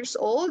 40 years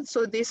old.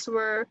 So these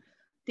were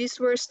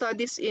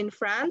studies in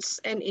France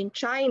and in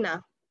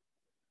China.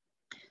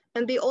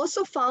 And they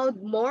also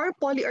found more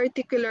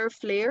polyarticular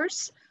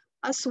flares,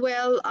 as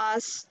well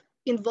as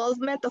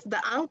involvement of the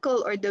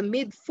ankle or the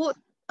midfoot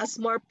as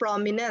more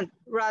prominent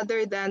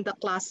rather than the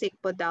classic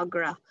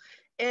podagra.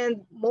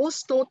 And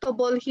most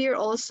notable here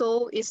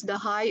also is the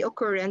high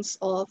occurrence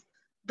of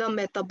the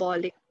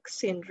metabolic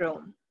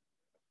syndrome.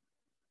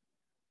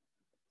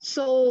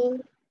 So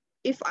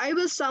if I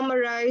will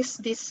summarize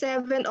the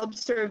 7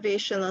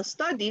 observational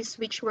studies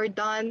which were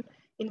done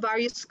in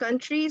various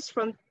countries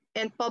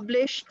and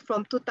published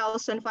from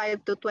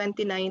 2005 to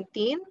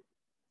 2019,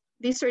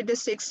 these are the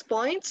 6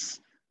 points.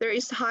 There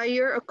is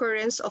higher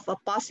occurrence of a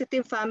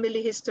positive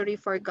family history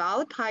for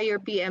gout, higher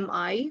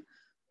BMI,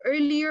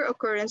 earlier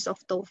occurrence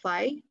of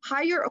tophi,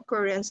 higher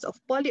occurrence of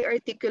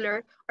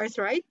polyarticular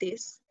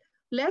arthritis,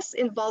 less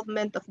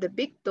involvement of the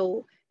big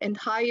toe, and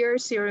higher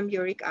serum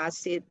uric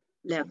acid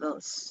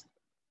levels.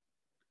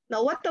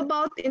 Now, what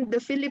about in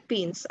the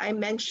Philippines? I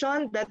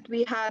mentioned that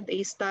we had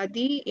a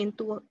study in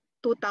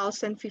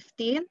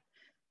 2015,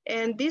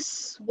 and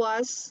this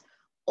was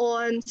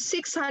on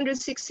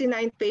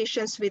 669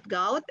 patients with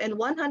gout, and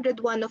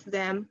 101 of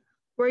them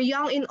were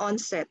young in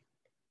onset,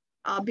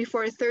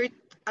 before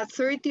at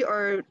 30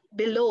 or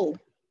below.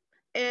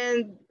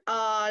 And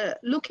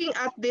looking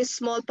at this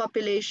small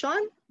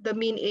population, the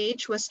mean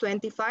age was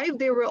 25.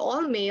 They were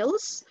all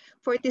males.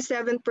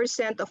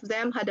 47% of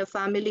them had a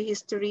family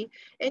history.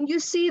 And you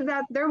see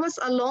that there was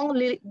a long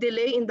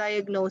delay in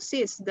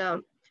diagnosis.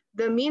 The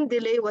mean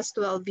delay was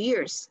 12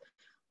 years.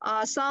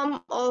 I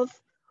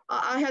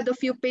had a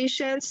few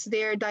patients,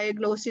 their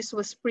diagnosis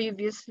was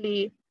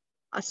previously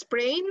a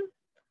sprain,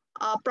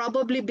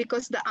 probably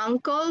because the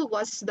ankle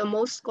was the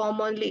most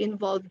commonly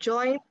involved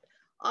joint.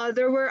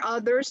 There were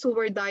others who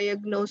were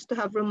diagnosed to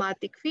have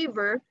rheumatic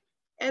fever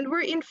and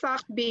were in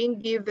fact being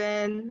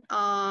given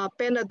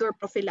Panadol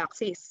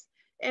prophylaxis.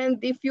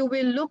 And if you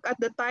will look at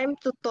the time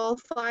to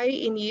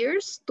tophi in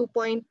years,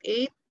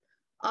 2.8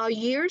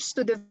 years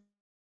to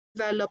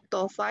develop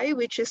tophi,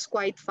 which is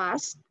quite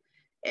fast.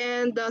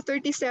 And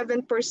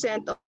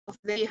 37% of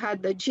them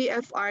had the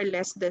GFR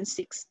less than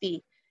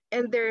 60.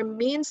 And their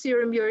mean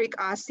serum uric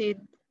acid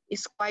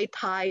is quite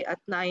high at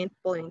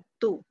 9.2.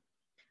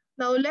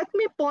 Now let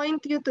me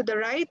point you to the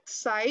right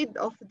side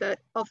of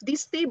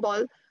this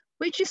table,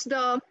 which is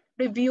the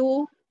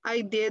review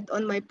I did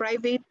on my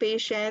private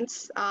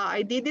patients.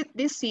 I did it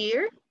this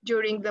year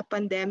during the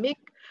pandemic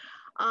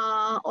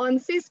on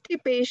 50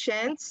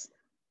 patients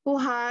who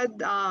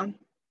had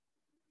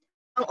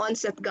young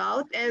onset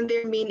gout, and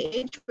their mean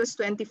age was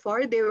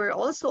 24. They were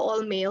also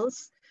all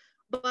males,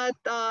 but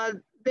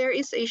there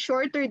is a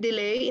shorter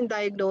delay in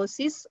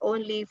diagnosis,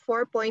 only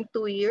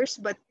 4.2 years.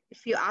 But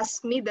if you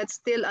ask me, that's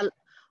still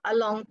a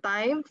long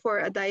time for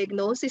a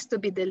diagnosis to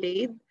be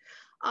delayed.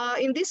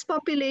 In this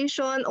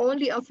population,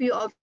 only a few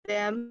of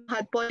them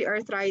had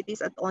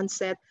polyarthritis at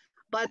onset,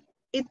 but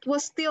it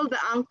was still the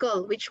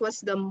ankle, which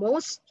was the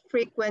most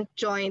frequent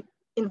joint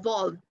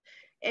involved.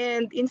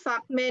 And in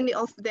fact, many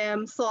of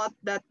them thought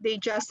that they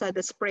just had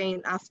a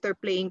sprain after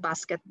playing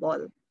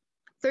basketball.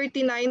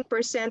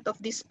 39%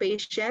 of these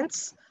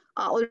patients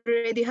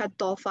already had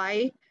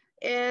tophi,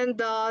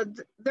 and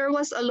there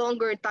was a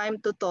longer time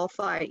to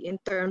tophi in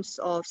terms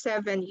of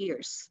 7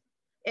 years.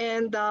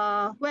 And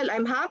well,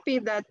 I'm happy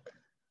that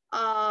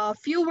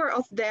fewer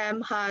of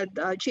them had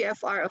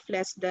GFR of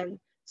less than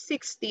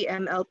 60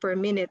 ml per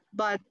minute,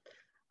 but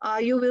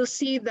you will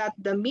see that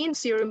the mean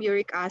serum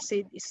uric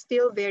acid is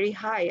still very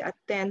high at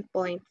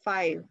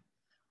 10.5.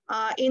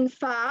 In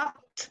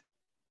fact,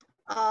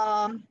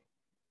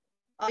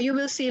 you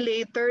will see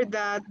later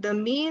that the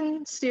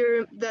mean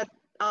serum that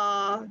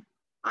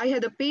I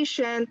had a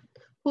patient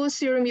whose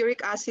serum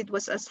uric acid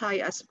was as high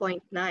as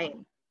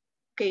 0.9.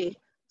 Okay,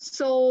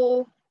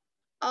 so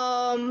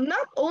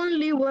not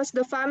only was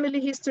the family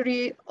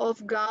history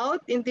of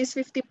gout in these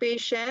 50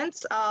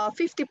 patients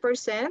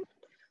 50%,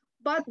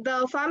 but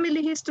the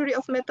family history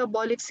of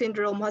metabolic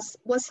syndrome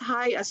was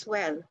high as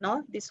well.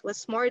 No? This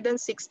was more than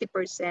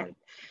 60%.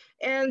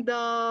 And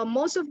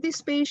most of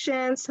these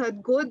patients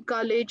had good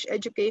college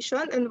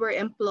education and were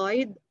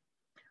employed.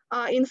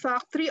 In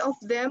fact, 3 of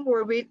them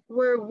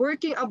were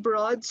working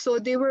abroad, so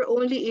they were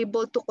only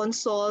able to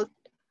consult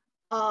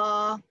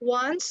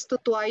once to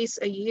twice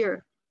a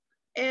year.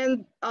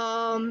 And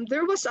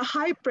there was a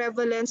high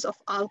prevalence of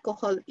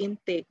alcohol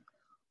intake,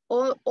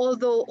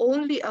 although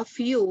only a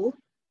few,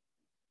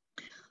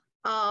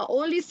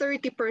 only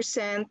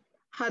 30%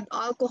 had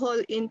alcohol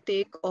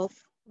intake of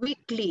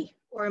weekly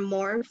or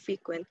more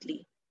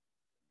frequently.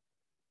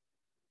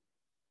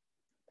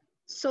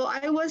 So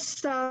I was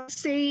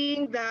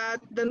saying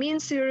that the mean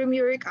serum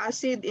uric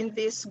acid in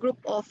this group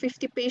of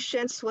 50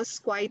 patients was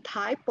quite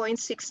high,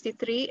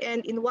 0.63,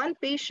 and in one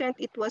patient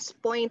it was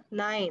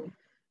 0.9,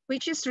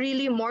 which is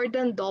really more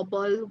than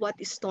double what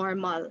is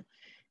normal.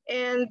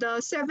 And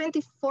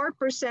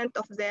 74%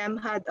 of them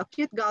had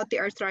acute gouty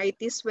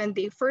arthritis when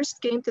they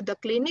first came to the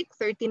clinic.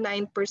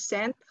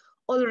 39%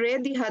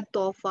 already had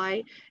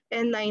tophi,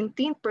 and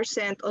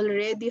 19%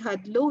 already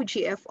had low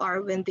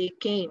GFR when they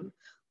came.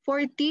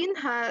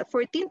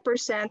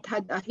 14%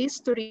 had a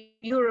history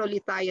of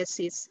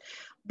urolithiasis,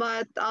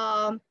 but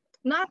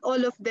not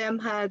all of them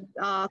had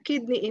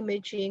kidney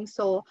imaging.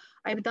 So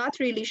I'm not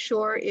really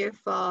sure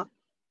if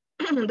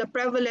the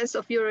prevalence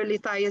of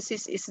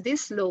urolithiasis is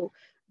this low,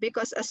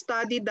 because a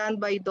study done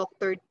by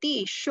Dr.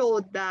 T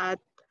showed that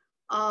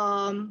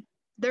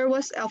there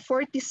was a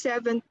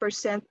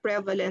 47%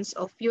 prevalence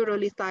of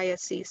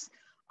urolithiasis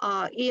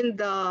in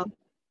the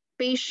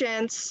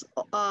patients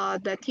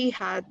that he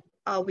had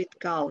with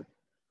gout.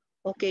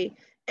 Okay,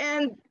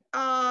 and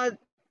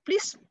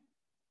please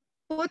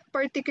put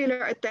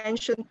particular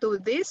attention to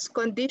these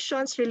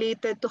conditions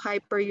related to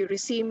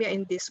hyperuricemia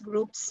in this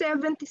group.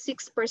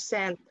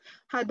 76%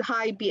 had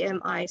high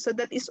BMI, so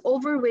that is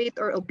overweight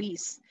or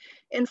obese.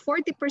 And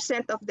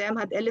 40% of them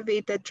had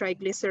elevated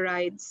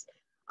triglycerides.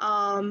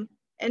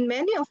 And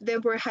many of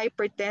them were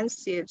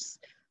hypertensives.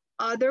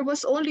 There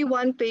was only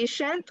one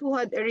patient who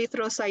had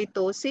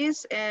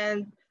erythrocytosis,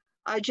 and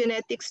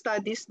genetic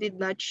studies did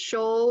not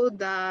show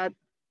that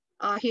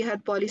he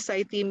had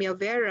polycythemia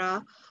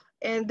vera.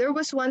 And there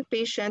was one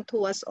patient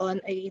who was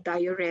on a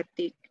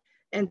diuretic.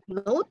 And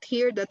note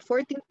here that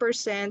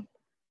 14%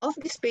 of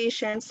these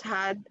patients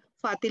had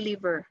fatty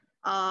liver.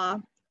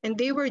 and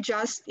they were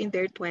just in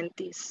their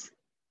 20s.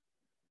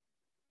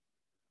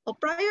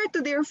 Prior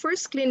to their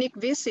first clinic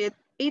visit,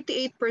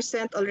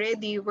 88%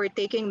 already were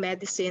taking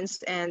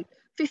medicines and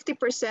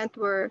 50%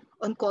 were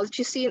on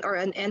colchicine or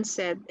an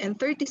NSAID, and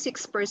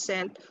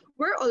 36%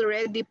 were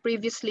already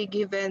previously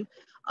given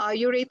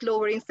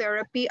urate-lowering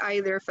therapy,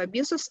 either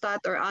fabucostat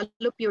or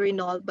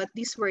allopurinol, but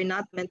these were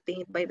not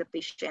maintained by the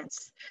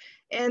patients.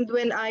 And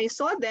when I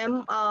saw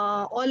them,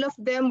 all of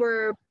them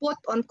were put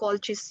on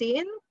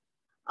colchicine.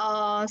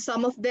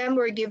 Some of them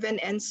were given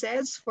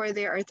NSAIDs for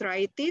their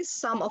arthritis.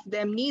 Some of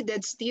them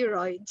needed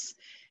steroids.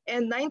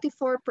 And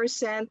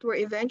 94% were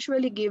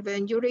eventually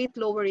given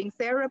urate-lowering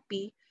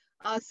therapy.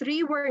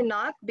 3 were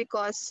not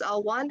because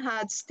 1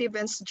 had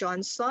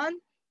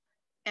Stevens-Johnson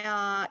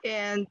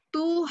and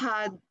 2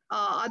 had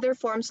other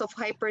forms of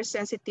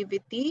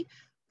hypersensitivity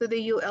to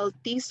the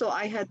ULT. So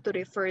I had to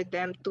refer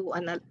them to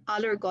an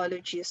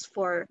allergologist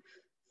for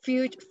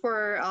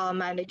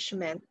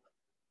management.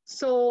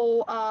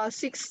 So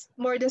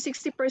more than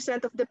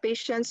 60% of the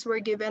patients were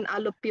given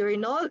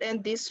allopurinol,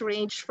 and this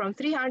ranged from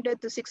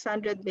 300 to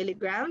 600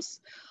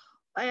 milligrams.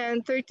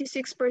 And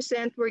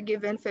 36% were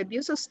given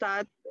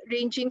fabucostat,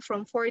 ranging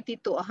from 40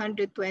 to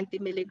 120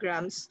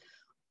 milligrams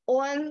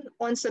on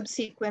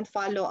subsequent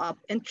follow-up.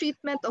 And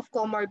treatment of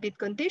comorbid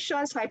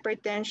conditions,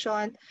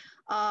 hypertension,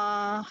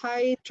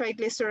 high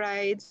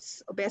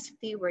triglycerides,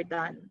 obesity were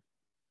done.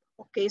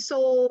 Okay,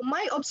 so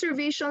my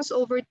observations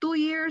over 2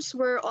 years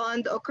were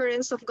on the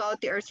occurrence of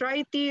gouty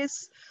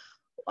arthritis.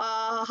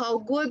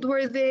 How good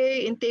were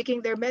they in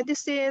taking their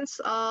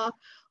medicines?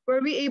 Were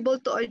we able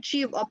to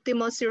achieve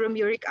optimal serum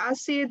uric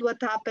acid?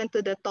 What happened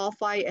to the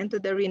tophi and to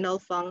the renal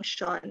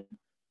function?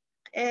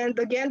 And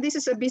again, this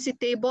is a busy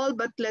table,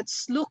 but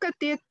let's look at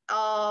it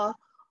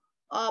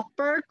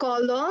per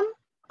column.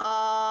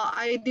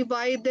 I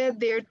divided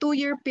their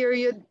 2-year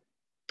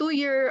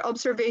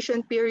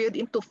observation period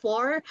into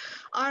 4.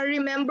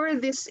 Remember,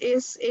 this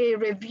is a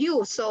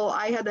review, so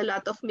I had a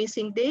lot of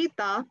missing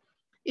data.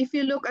 If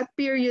you look at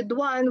period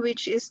 1,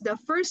 which is the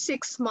first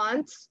 6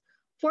 months,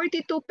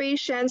 42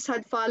 patients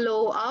had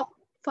follow-ups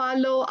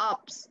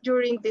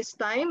during this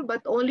time,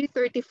 but only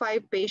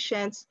 35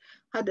 patients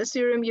had a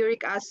serum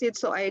uric acid,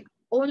 so I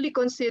only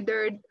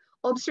considered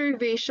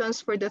observations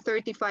for the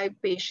 35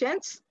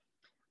 patients.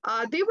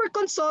 They were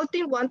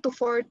consulting 1 to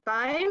 4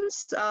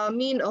 times,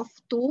 mean of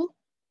 2.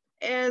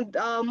 And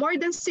more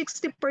than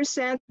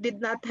 60%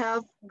 did not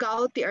have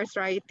gouty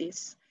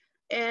arthritis.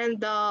 And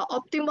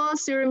optimal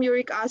serum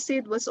uric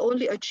acid was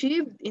only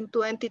achieved in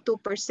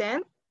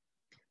 22%,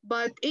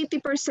 but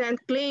 80%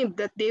 claimed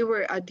that they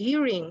were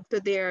adhering to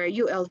their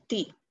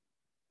ULT.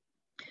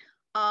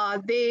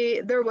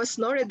 There was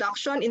no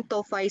reduction in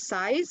tophi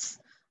size.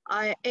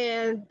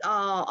 And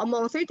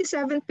among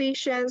 37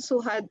 patients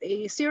who had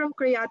a serum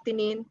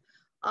creatinine,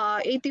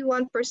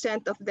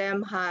 81% of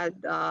them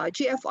had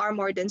GFR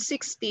more than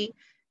 60,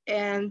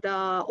 and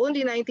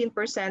only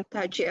 19%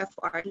 had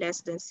GFR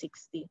less than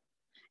 60.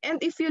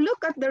 And if you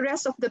look at the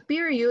rest of the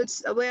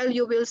periods, well,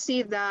 you will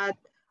see that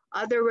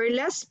there were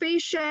less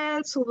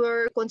patients who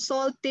were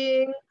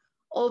consulting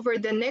over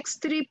the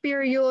next 3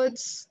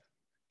 periods.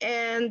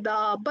 And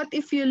but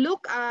if you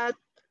look at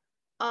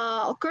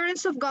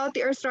occurrence of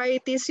gouty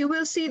arthritis, you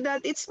will see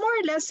that it's more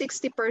or less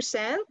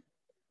 60%.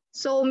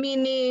 So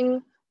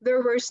meaning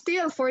there were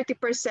still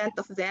 40%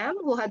 of them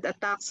who had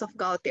attacks of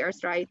gouty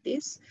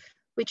arthritis,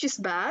 which is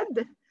bad.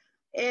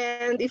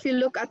 And if you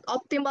look at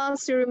optimal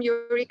serum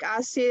uric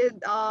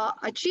acid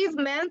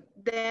achievement,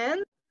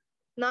 then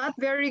not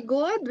very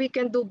good. We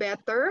can do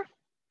better.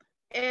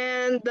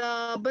 And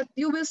but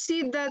you will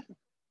see that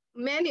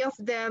many of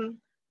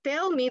them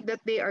tell me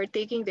that they are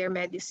taking their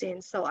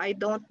medicine. So I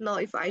don't know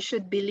if I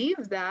should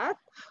believe that,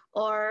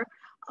 or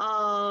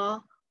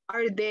do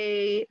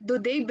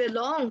they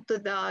belong to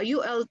the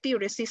ULT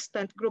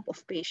resistant group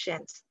of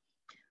patients?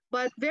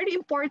 But very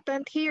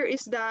important here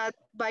is that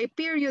by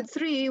period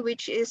 3,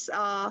 which is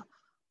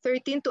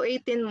 13 to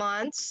 18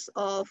 months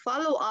of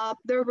follow-up,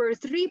 there were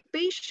 3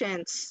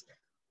 patients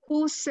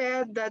who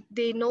said that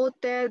they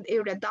noted a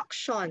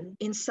reduction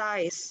in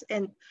size.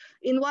 And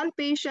in one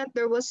patient,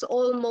 there was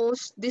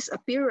almost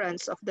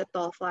disappearance of the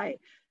tophi.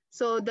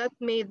 So that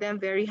made them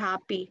very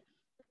happy.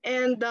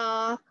 And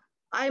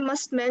I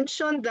must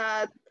mention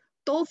that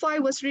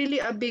tophi was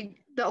really the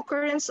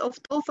occurrence of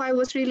tophi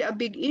was really a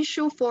big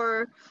issue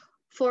for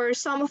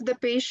some of the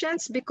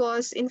patients,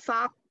 because in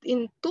fact,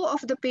 in 2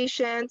 of the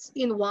patients,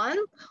 in one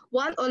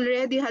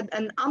already had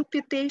an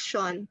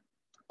amputation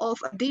of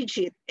a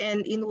digit,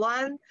 and in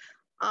one,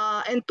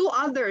 and 2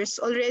 others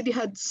already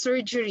had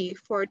surgery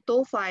for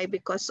tophi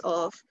because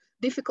of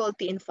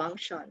difficulty in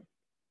function.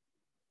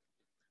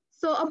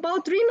 So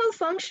about renal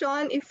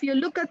function, if you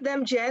look at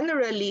them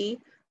generally,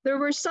 there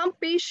were some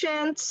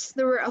patients,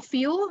 there were a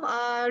few,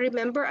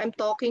 remember I'm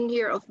talking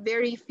here of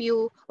very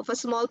few, of a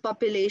small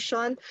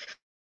population,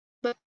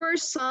 but there were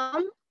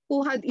some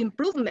who had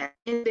improvement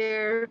in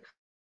their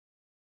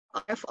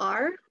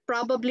FR,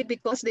 probably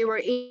because they were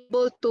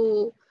able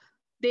to,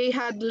 they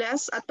had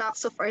less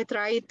attacks of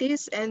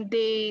arthritis and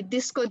they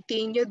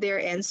discontinued their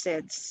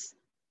NSAIDs.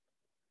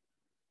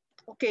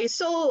 Okay,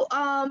 so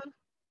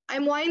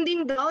I'm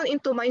winding down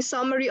into my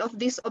summary of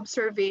these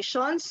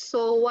observations.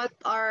 So what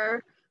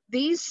are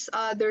these?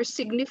 There's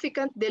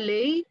significant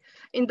delay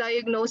in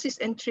diagnosis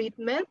and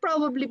treatment,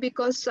 probably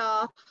because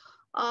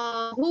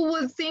who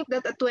would think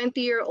that a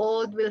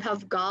 20-year-old will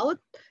have gout?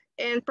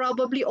 And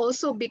probably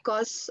also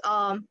because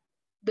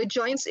the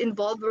joints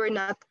involved were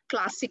not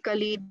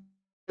classically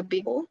the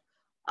big toe,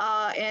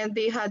 and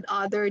they had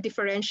other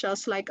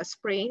differentials like a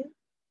sprain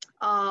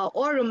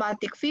or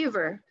rheumatic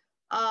fever.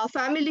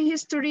 Family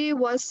history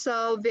was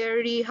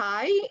very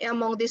high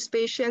among these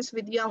patients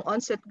with young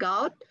onset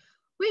gout,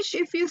 which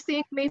if you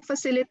think may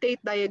facilitate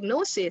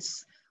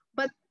diagnosis,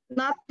 but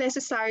not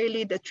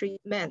necessarily the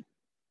treatment.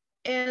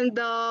 And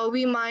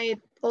we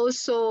might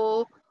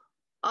also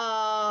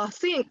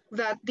think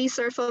that these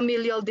are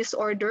familial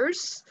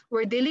disorders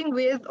we're dealing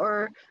with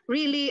or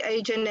really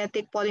a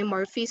genetic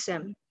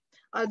polymorphism.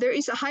 There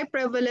is a high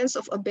prevalence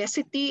of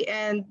obesity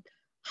and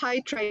high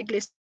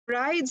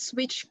triglycerides,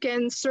 which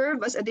can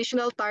serve as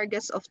additional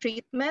targets of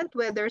treatment,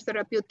 whether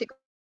therapeutic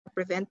or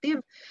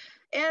preventive.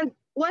 And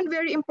one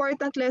very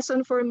important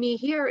lesson for me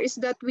here is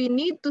that we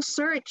need to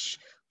search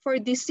for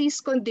disease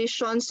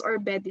conditions or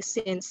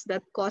medicines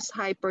that cause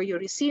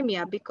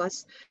hyperuricemia,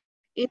 because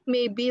it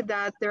may be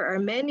that there are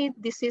many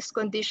disease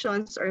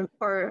conditions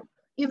or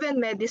even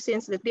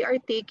medicines that they are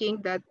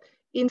taking that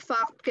in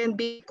fact can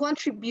be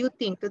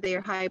contributing to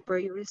their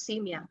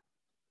hyperuricemia.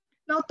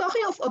 Now,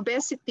 talking of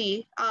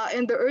obesity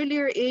and the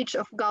earlier age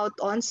of gout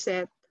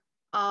onset,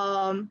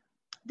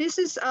 this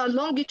is a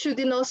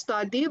longitudinal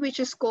study which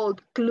is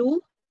called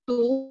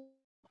CLUE-2.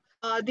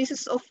 This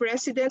is of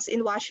residents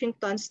in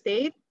Washington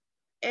State,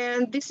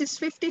 and this is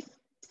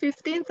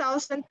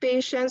 15,000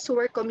 patients who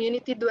were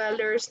community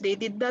dwellers. They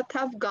did not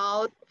have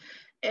gout,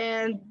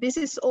 and this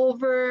is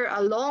over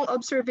a long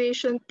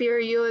observation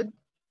period.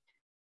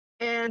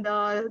 And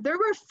there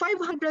were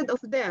 500 of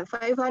them,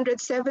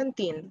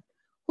 517,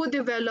 who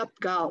developed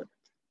gout.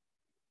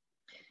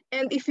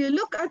 And if you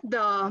look at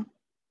the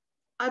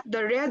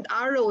red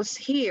arrows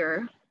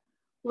here,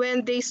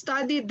 when they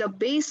studied the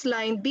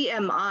baseline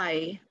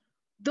BMI,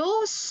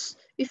 those,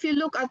 if you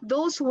look at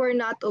those who were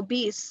not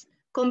obese,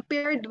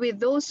 compared with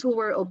those who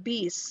were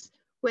obese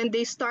when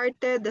they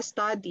started the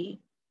study,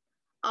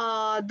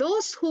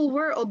 those who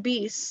were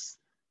obese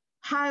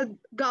had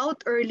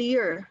gout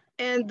earlier,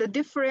 and the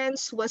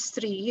difference was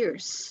 3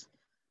 years.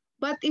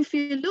 But if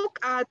you look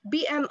at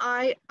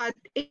BMI at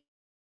age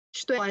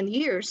 21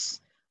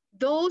 years,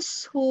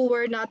 those who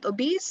were not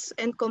obese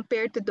and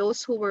compared to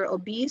those who were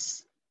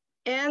obese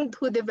and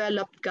who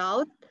developed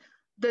gout,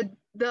 the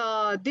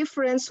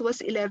difference was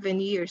 11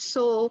 years.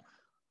 So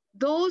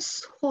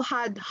those who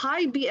had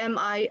high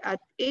BMI at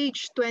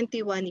age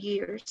 21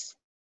 years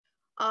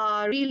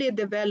really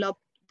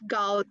developed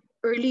gout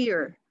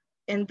earlier,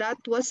 and that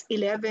was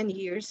 11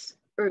 years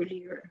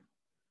earlier.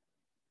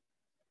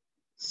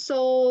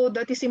 So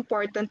that is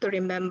important to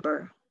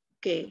remember.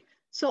 Okay.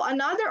 So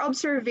another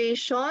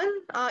observation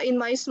in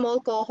my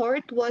small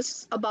cohort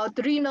was about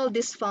renal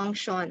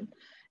dysfunction.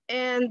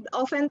 And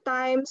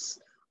oftentimes,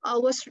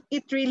 was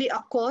it really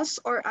a cause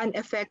or an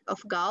effect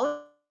of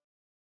gout?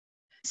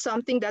 This is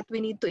something that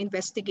we need to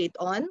investigate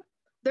on.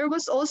 There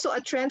was also a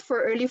trend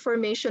for early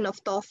formation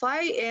of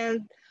tophi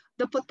and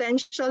the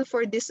potential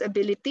for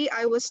disability.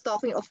 I was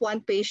talking of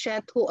one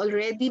patient who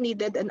already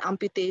needed an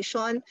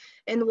amputation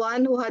and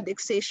one who had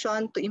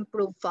excision to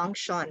improve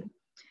function.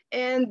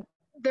 And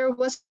there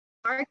was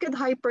marked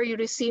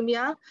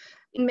hyperuricemia.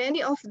 In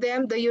many of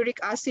them, the uric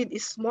acid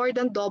is more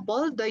than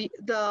double the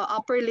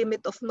upper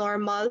limit of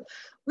normal,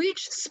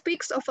 which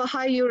speaks of a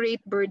high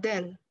urate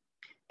burden.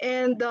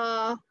 And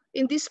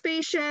in these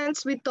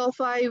patients with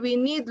tophi, we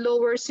need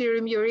lower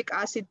serum uric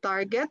acid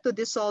target to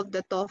dissolve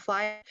the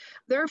tophi.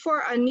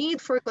 Therefore, a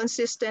need for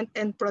consistent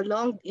and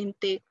prolonged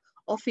intake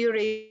of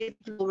urate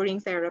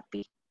lowering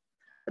therapy.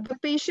 The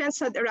patients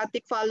had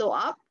erratic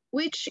follow-up,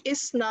 which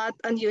is not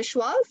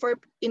unusual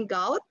in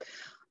gout.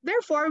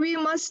 Therefore, we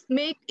must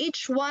make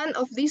each one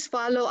of these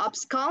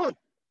follow-ups count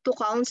to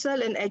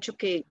counsel and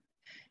educate.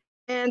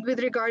 And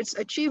with regards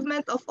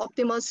achievement of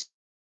optimal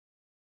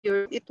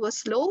it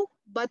was low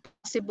but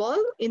possible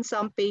in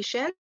some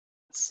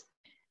patients.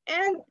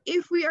 And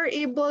if we are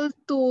able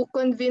to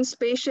convince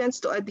patients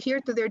to adhere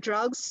to their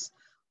drugs,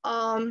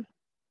 and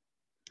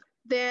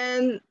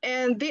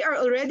they are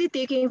already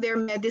taking their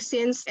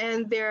medicines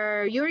and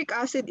their uric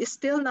acid is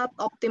still not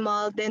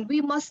optimal, then we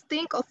must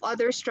think of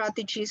other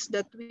strategies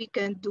that we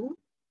can do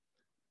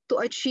to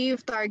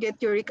achieve target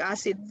uric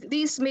acid.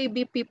 These may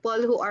be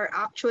people who are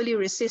actually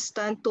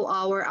resistant to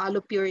our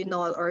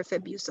allopurinol or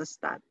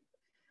febuxostat.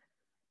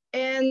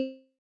 And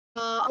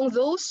among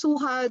those who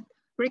had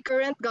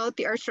recurrent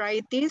gouty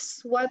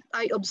arthritis, what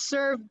I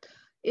observed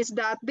is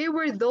that they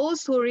were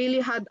those who really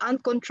had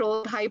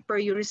uncontrolled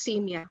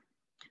hyperuricemia.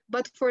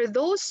 But for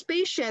those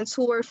patients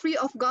who were free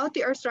of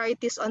gouty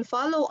arthritis on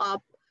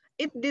follow-up,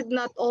 it did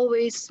not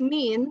always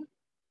mean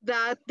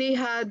that they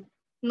had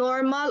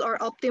normal or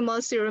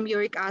optimal serum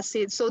uric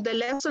acid. So the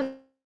lesson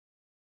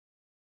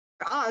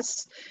for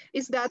us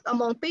is that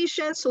among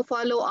patients who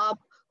follow up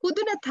who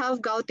do not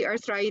have gouty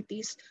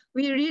arthritis,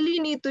 we really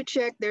need to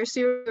check their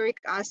serum uric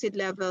acid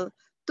level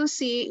to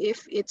see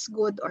if it's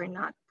good or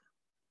not.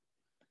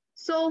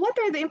 So what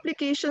are the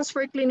implications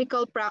for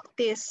clinical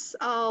practice?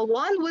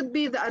 One would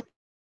be the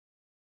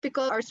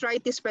atypical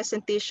arthritis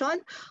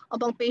presentation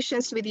among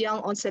patients with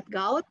young onset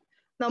gout.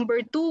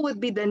 Number two would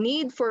be the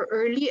need for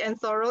early and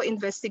thorough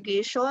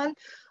investigation.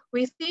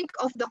 We think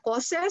of the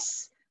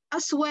causes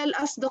as well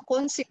as the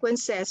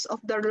consequences of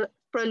the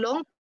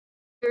prolonged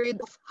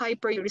period of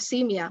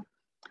hyperuricemia.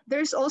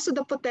 There's also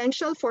the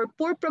potential for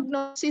poor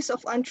prognosis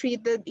of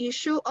untreated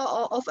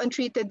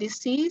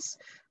disease.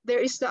 There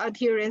is the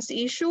adherence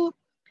issue,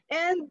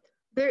 and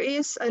there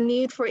is a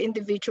need for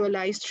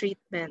individualized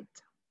treatment.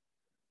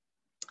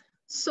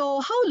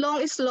 So how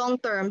long is long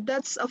term?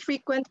 That's a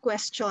frequent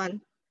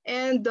question.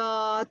 And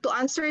to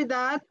answer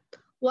that,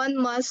 one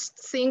must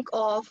think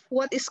of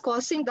what is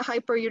causing the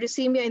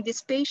hyperuricemia in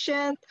this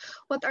patient,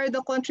 what are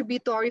the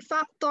contributory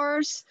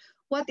factors,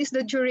 what is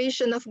the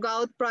duration of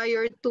gout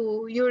prior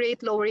to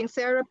urate lowering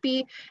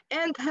therapy,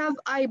 and have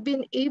I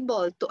been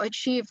able to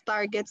achieve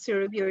target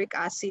serum uric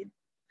acid?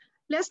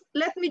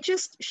 Let me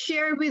just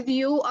share with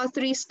you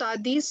 3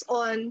 studies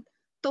on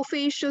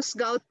tophaceous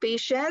gout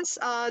patients.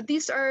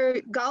 These are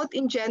gout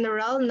in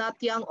general,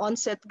 not young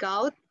onset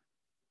gout.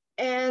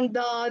 And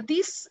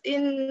these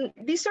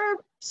are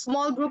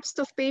small groups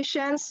of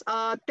patients,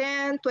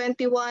 10,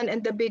 21,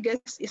 and the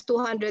biggest is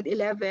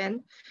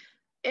 211.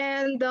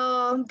 And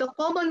the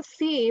common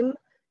theme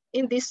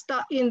in these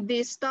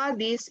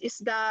studies is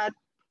that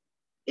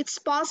it's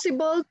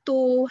possible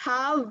to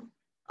have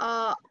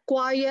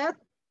quiet,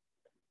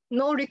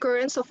 no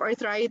recurrence of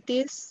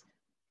arthritis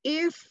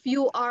if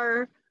you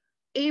are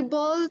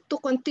able to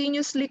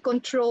continuously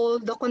control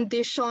the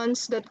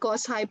conditions that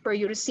cause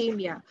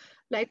hyperuricemia,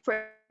 like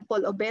for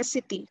example,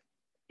 obesity.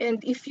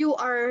 And if you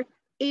are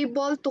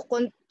able to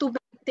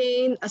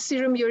maintain a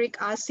serum uric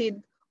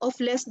acid of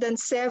less than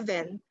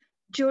 7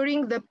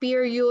 during the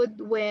period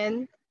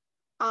when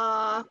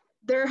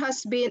there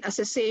has been a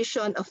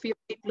cessation of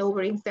urate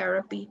lowering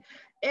therapy.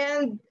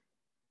 And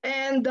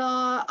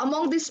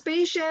among these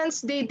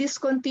patients, they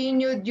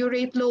discontinued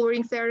urate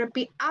lowering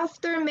therapy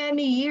after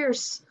many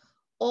years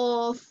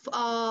of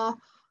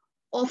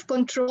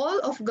control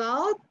of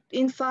gout.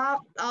 In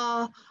fact,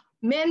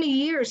 many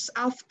years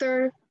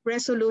after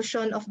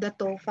resolution of the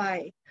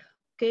tophi.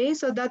 Okay,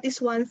 so that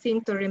is one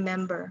thing to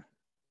remember.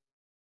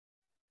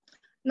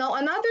 Now,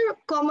 another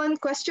common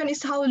question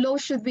is how low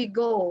should we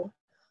go?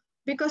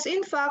 Because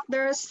in fact,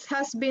 there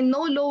has been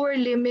no lower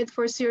limit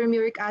for serum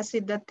uric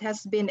acid that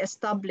has been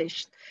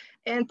established.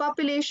 And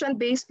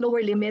population-based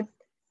lower limit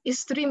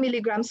is 3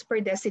 milligrams per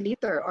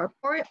deciliter or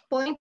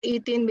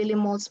 0.18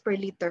 millimoles per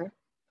liter.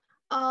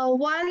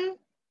 One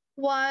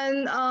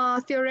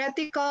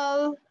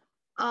theoretical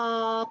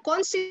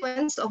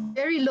consequence of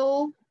very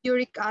low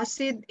uric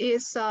acid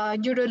is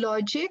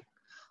neurologic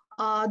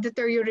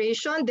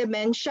deterioration,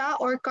 dementia,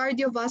 or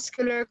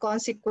cardiovascular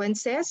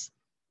consequences.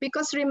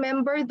 Because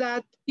remember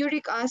that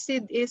uric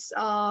acid is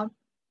a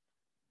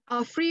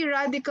free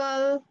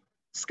radical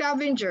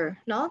scavenger,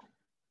 no?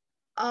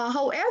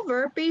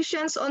 However,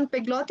 patients on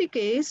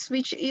pegloticase,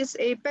 which is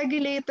a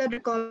pegylated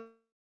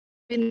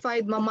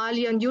recombinant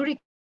mammalian uric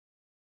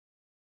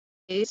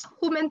acid,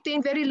 who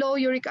maintain very low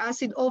uric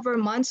acid over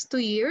months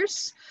to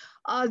years,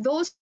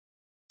 those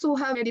who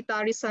have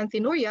hereditary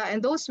xanthinuria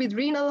and those with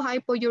renal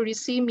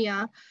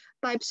hypouricemia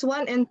types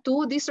 1 and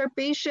 2, these are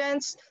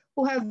patients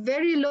who have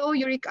very low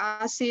uric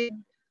acid,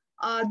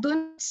 do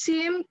not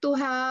seem to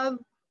have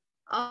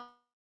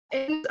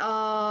any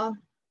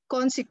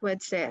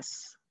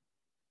consequences.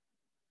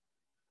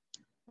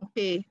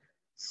 Okay,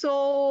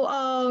 so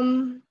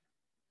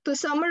to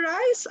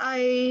summarize,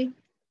 I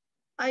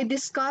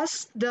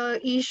discussed the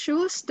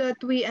issues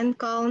that we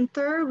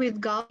encounter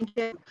with gout.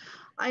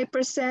 I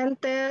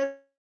presented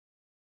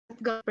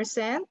gout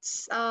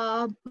presents,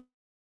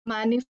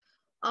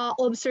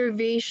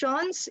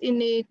 observations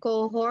in a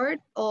cohort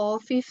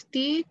of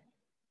 50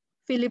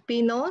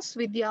 Filipinos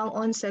with young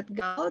onset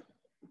gout.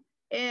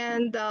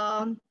 And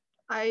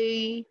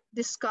I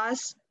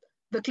discussed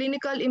the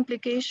clinical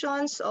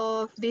implications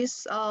of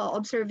these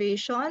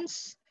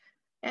observations.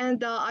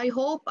 And I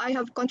hope I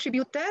have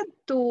contributed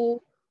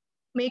to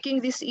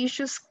making these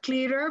issues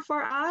clearer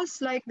for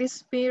us. Like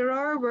this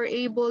mirror, we're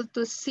able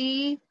to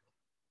see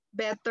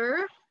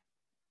better.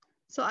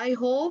 So I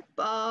hope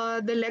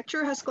the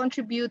lecture has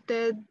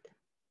contributed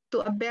to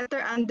a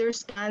better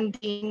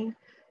understanding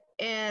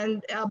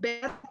and a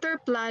better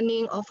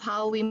planning of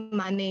how we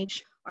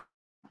manage our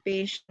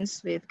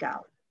patients with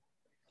gout.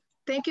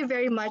 Thank you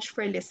very much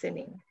for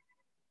listening.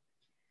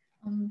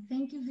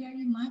 Thank you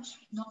very much,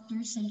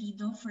 Dr.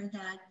 Salido, for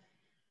that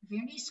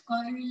very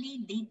scholarly,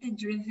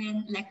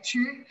 data-driven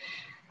lecture.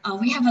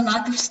 We have a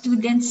lot of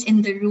students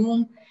in the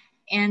room,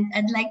 and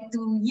I'd like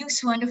to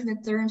use one of the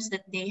terms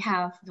that they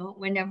have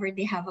whenever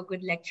they have a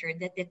good lecture,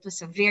 that it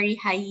was a very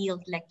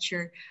high-yield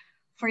lecture.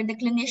 For the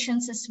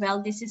clinicians as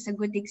well, this is a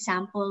good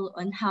example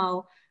on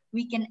how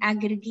we can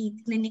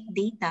aggregate clinic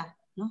data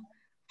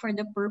for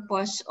the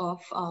purpose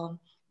of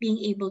being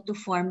able to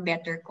form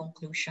better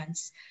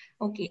conclusions,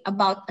 okay,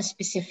 about a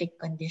specific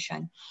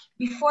condition.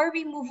 Before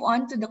we move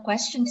on to the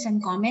questions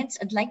and comments,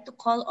 I'd like to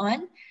call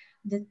on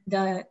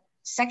the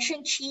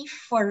section chief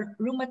for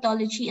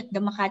rheumatology at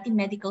the Makati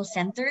Medical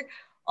Center,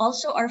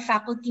 also our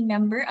faculty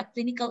member, a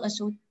clinical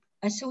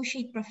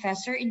associate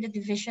professor in the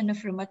Division of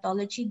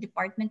Rheumatology,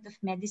 Department of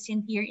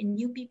Medicine here in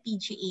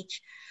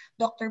UPPGH,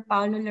 Dr.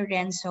 Paulo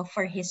Lorenzo,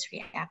 for his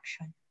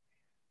reaction.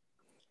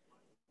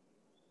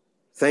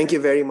 Thank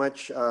you very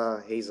much,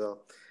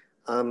 Hazel.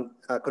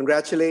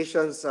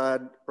 Congratulations,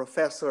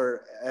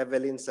 Professor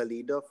Evelyn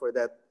Salido, for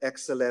that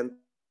excellent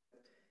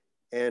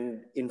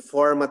and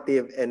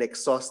informative and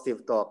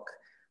exhaustive talk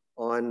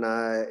on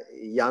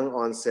young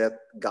onset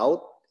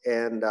gout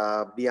and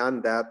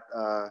beyond that,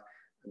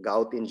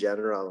 gout in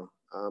general.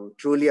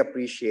 Truly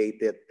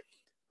appreciate it.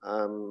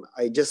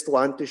 I just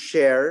want to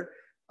share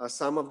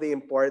some of the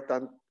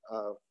important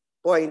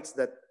points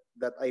that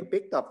I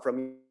picked up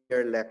from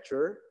your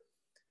lecture,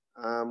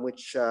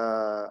 which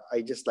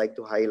I just like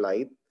to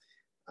highlight.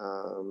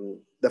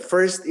 The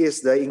first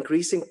is the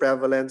increasing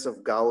prevalence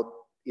of gout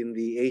in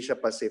the Asia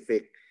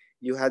Pacific.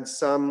 You had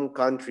some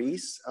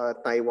countries,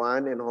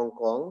 Taiwan and Hong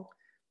Kong,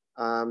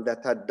 that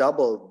had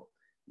doubled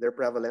their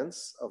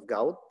prevalence of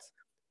gout.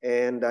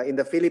 And in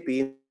the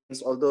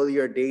Philippines, although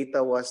your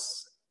data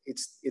was,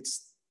 it's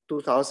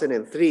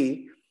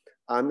 2003,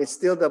 it's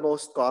still the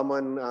most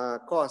common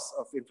cause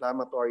of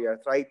inflammatory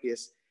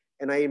arthritis.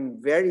 And I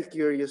am very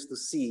curious to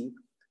see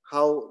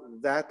how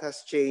that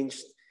has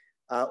changed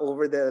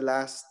over the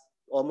last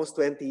almost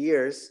 20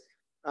 years,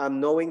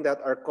 knowing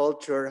that our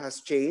culture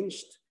has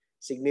changed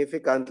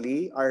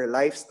significantly, our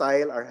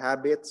lifestyle, our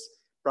habits,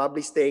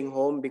 probably staying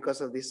home because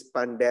of this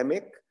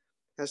pandemic,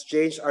 has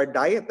changed our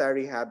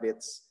dietary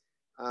habits,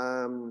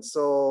 and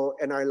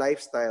our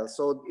lifestyle.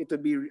 So it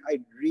would be,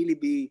 I'd really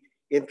be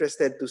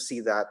interested to see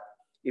that,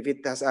 if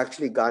it has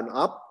actually gone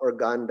up or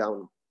gone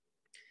down.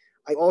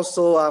 I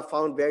also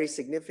found very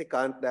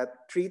significant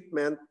that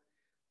treatment,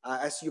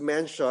 as you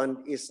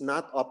mentioned, is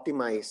not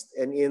optimized.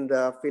 And in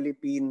the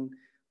Philippine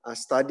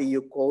study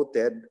you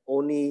quoted,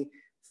 only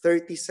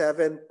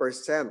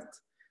 37%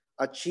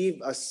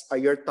 achieve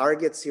your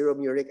target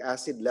serum uric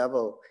acid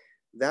level.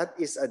 That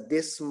is a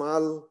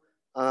dismal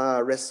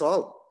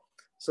result.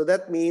 So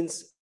that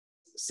means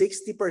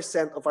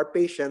 60% of our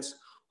patients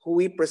who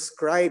we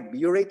prescribe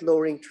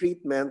urate-lowering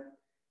treatment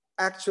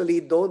actually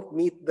don't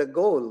meet the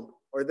goal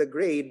or the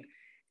grade,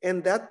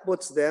 and that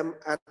puts them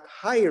at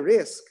high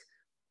risk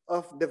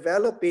of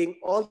developing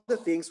all the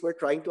things we're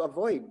trying to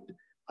avoid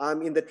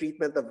in the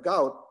treatment of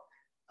gout.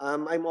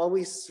 I'm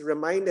always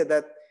reminded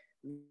that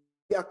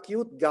the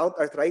acute gout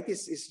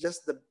arthritis is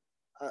just the,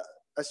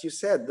 as you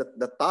said,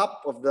 the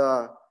top of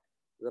the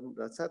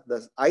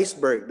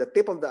iceberg, the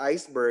tip of the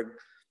iceberg.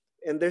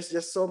 And there's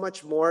just so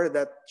much more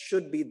that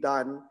should be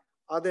done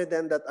other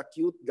than that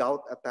acute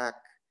gout attack.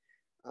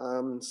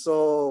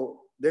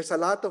 So there's a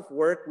lot of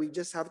work. We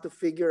just have to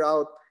figure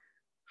out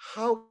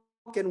how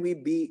can we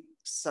be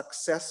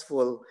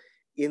successful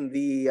in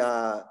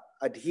the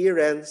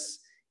adherence,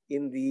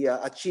 in the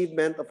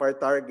achievement of our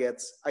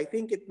targets. I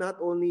think it not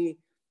only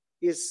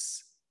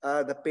is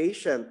the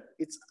patient,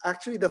 it's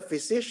actually the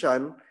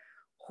physician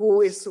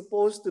who is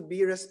supposed to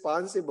be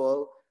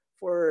responsible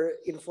for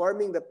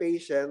informing the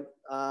patient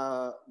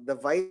the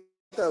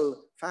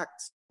vital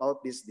facts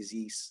about this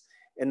disease,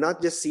 and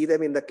not just see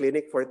them in the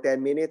clinic for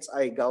 10 minutes,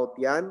 ay gout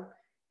yan,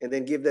 and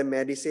then give them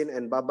medicine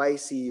and bye-bye,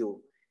 see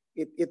you.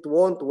 It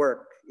won't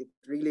work. It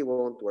really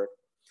won't work.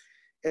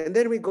 And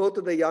then we go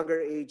to the younger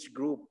age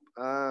group.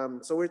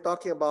 So we're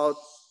talking about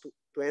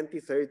 20,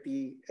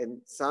 30,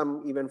 and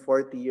some even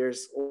 40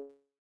 years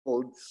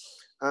old.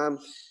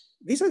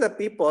 These are the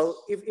people,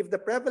 if the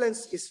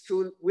prevalence is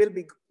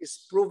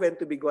proven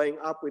to be going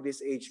up with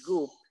this age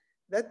group,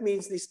 that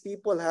means these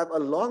people have a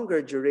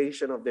longer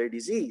duration of their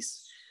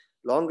disease.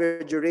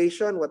 Longer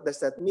duration, what does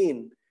that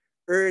mean?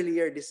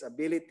 Earlier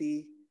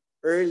disability,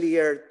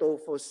 earlier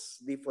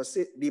tophus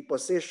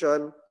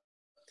deposition.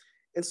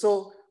 And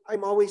so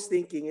I'm always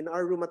thinking, in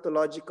our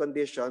rheumatologic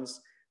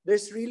conditions,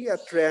 there's really a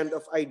trend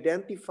of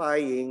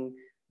identifying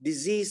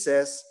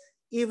diseases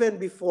even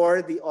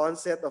before the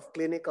onset of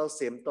clinical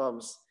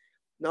symptoms.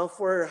 Now,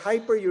 for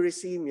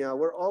hyperuricemia,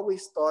 we're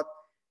always taught,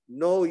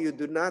 no, you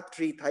do not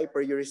treat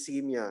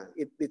hyperuricemia.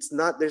 It's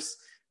not,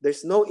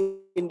 there's no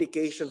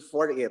indication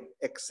for it,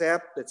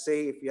 except, let's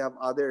say, if you have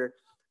other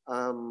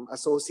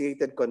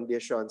associated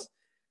conditions.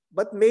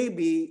 But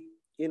maybe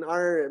in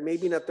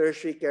a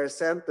tertiary care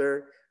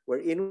center,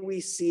 wherein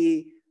we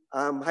see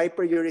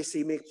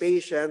hyperuricemic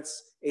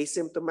patients,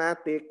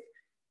 asymptomatic,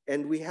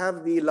 and we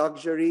have the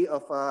luxury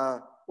of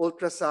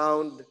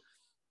ultrasound,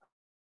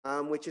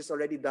 which is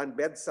already done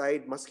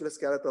bedside,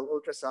 musculoskeletal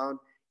ultrasound,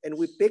 and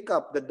we pick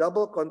up the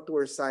double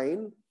contour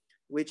sign,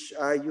 which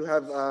you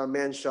have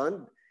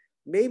mentioned,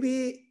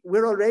 maybe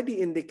we're already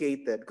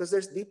indicated, because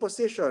there's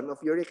deposition of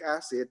uric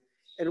acid,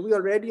 and we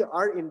already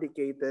are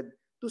indicated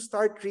to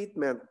start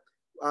treatment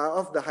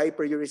of the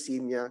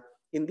hyperuricemia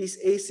in these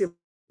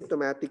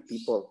asymptomatic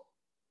people.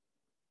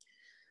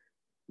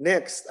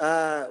 Next,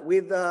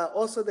 with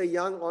also the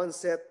young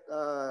onset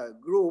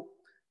group,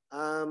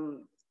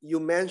 you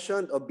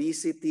mentioned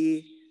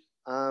obesity,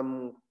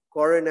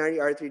 coronary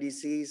artery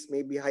disease,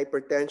 maybe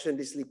hypertension,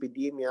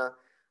 dyslipidemia,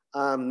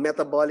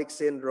 metabolic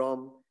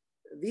syndrome.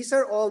 These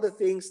are all the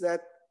things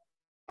that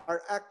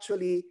are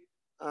actually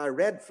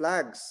red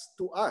flags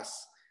to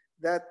us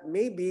that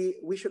maybe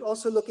we should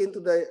also look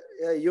into the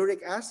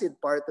uric acid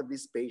part of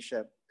this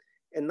patient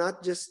and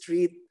not just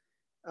treat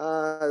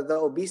the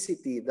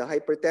obesity, the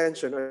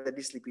hypertension, or the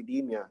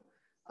dyslipidemia,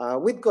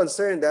 with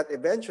concern that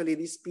eventually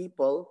these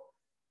people,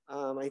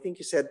 I think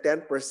you said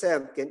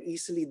 10%, can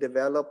easily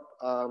develop,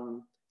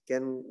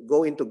 can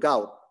go into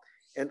gout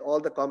and all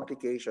the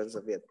complications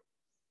of it.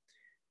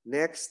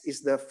 Next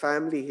is the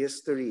family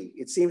history.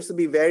 It seems to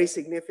be very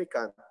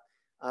significant.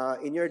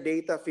 In your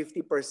data,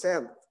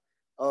 50%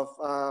 of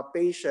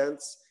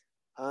patients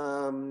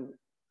of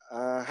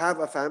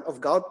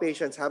gout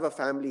patients have a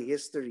family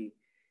history.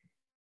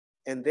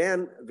 And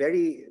then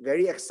very,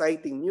 very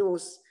exciting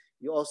news,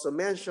 you also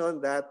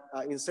mentioned that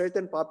in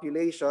certain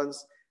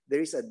populations, there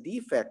is a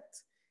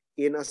defect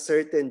in a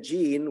certain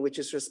gene which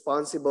is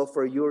responsible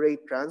for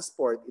urate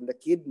transport in the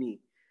kidney.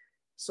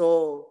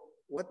 So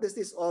what does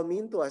this all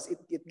mean to us?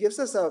 It gives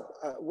us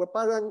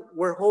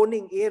we're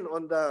honing in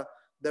on the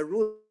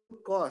root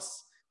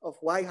cause of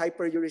why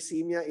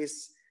hyperuricemia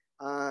is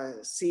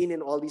seen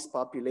in all these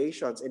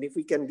populations. And if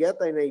we can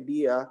get an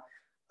idea,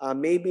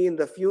 maybe in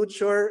the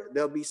future,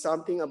 there'll be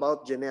something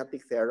about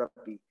genetic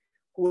therapy.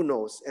 Who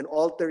knows? And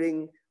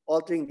altering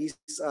these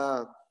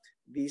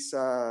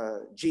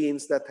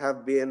genes that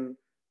have been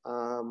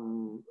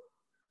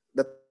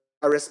that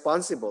are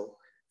responsible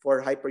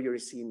for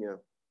hyperuricemia.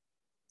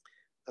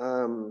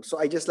 So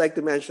I just like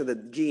to mention the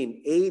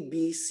gene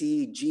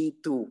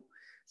ABCG2.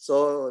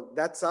 So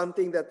that's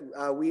something that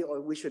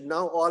we should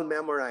now all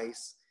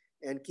memorize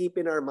and keep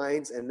in our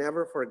minds and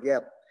never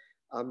forget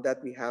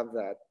that we have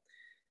that.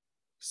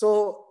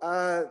 So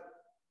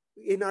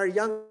in our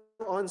young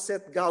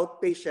onset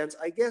gout patients,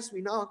 I guess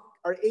we now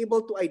are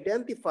able to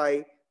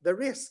identify the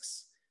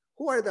risks.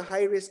 Who are the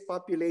high-risk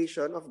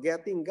population of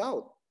getting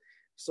gout?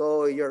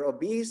 So you're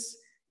obese,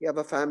 you have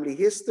a family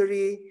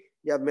history,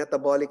 you have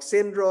metabolic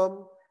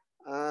syndrome,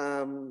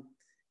 and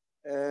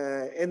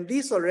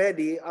these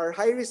already are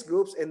high-risk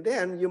groups. And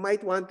then you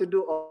might want to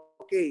do,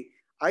 okay,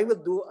 I will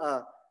do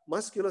a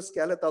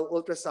musculoskeletal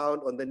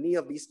ultrasound on the knee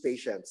of these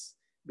patients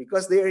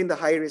because they are in the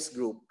high-risk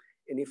group.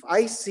 And if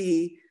I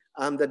see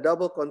the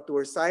double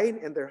contour sign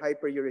and they're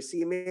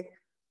hyperuricemic,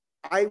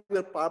 I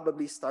will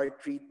probably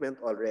start treatment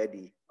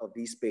already of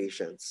these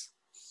patients.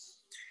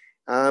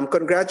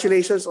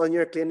 Congratulations on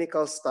your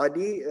clinical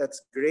study.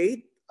 That's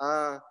great.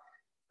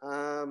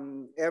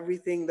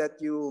 Everything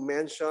that you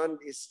mentioned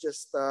is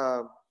just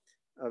a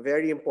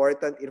very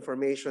important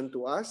information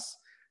to us.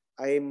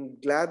 I'm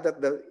glad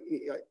that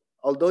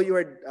although you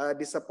were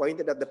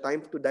disappointed that the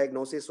time to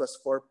diagnosis was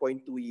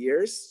 4.2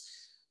 years,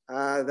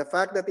 the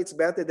fact that it's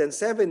better than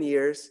 7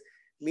 years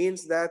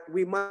means that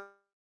we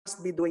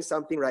must be doing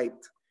something right.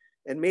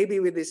 And maybe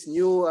with this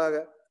new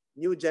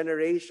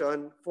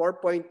generation,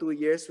 4.2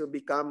 years will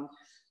become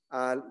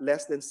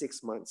less than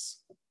 6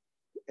 months.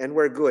 And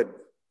we're good.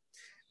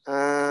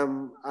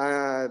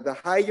 The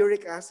high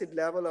uric acid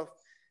level of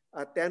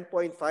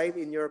 10.5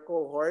 in your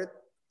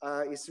cohort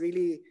is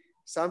really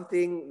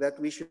something that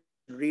we should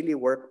really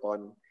work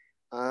on.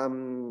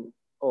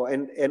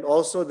 And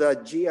also the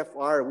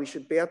GFR, we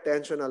should pay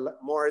attention a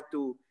lot more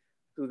to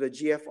the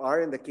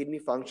GFR and the kidney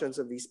functions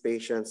of these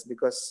patients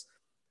because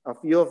a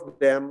few of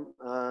them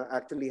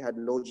actually had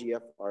low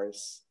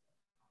GFRs.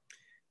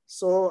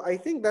 So I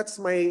think that's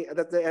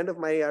the end of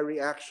my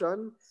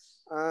reaction.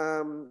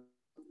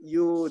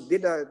 You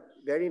did a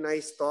very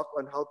nice talk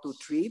on how to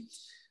treat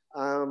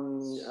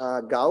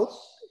gout,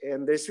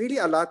 and there's really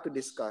a lot to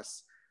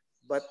discuss.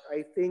 But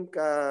I think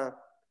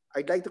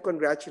I'd like to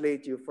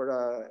congratulate you for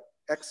an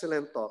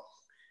excellent talk.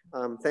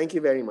 Thank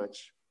you very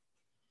much.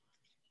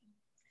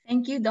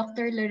 Thank you,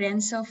 Dr.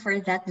 Lorenzo, for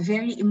that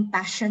very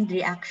impassioned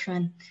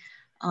reaction.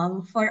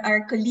 For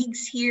our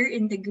colleagues here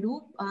in the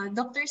group,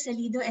 Dr.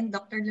 Salido and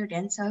Dr.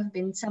 Lorenzo have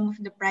been some of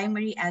the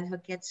primary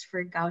advocates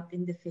for gout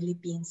in the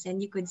Philippines.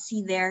 And you could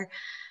see there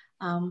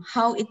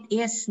how it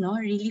is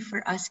really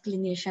for us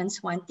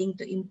clinicians wanting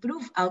to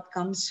improve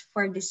outcomes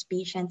for these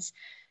patients,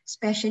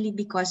 especially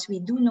because we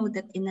do know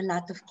that in a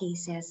lot of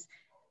cases,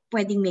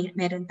 pwedeng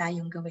meron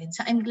tayong gawin.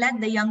 So I'm glad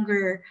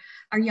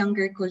our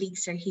younger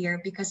colleagues are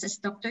here because as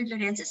Dr.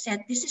 Lorenzo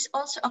said, this is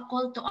also a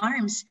call to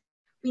arms.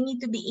 We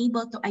need to be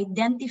able to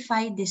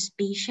identify these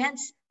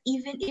patients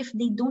even if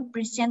they don't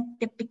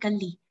present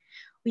typically.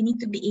 We need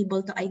to be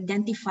able to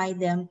identify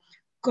them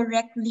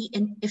correctly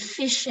and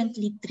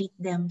efficiently treat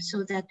them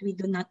so that we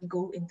do not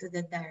go into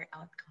the dire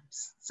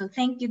outcomes. So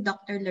thank you,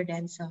 Dr.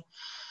 Lorenzo.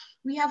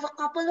 We have a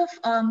couple of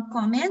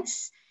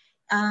comments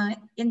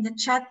in the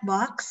chat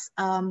box.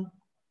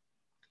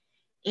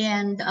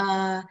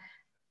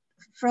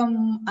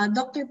 From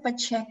Dr.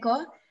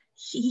 Pacheco,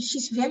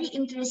 she's very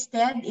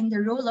interested in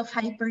the role of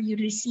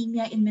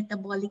hyperuricemia in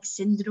metabolic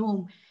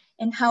syndrome.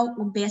 and how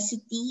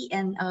obesity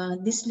and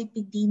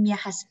dyslipidemia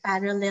has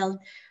paralleled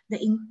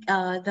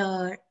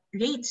the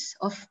rates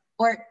of,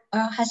 or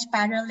has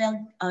paralleled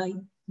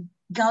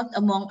gout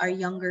among our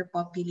younger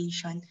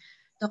population.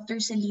 Dr.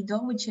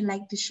 Salido, would you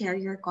like to share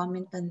your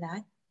comment on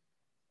that?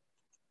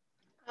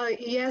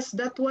 Yes,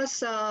 that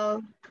was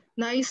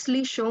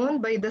nicely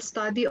shown by the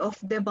study of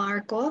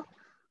DeMarco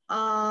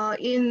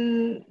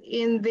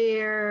in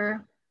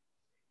their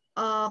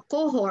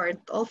cohort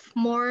of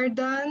more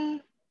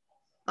than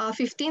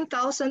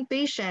 15,000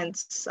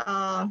 patients.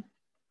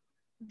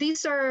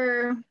 These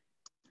were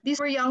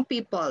young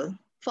people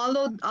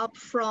followed up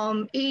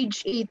from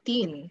age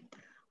 18,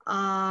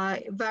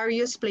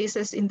 various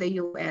places in the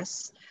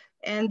US.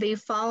 And they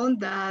found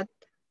that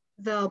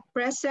the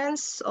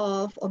presence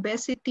of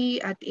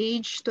obesity at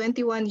age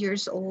 21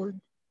 years old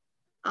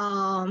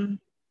um,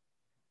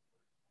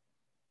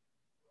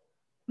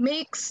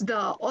 makes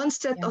the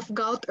onset of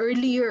gout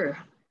earlier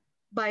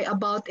by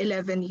about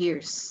 11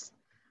 years.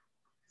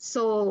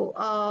 So,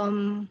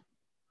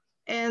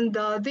 and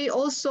they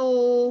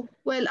also,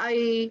 well,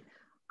 I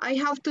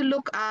have to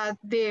look at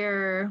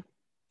the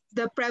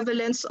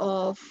prevalence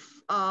of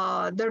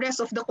the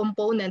rest of the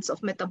components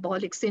of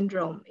metabolic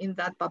syndrome in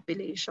that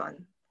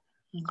population.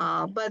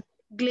 But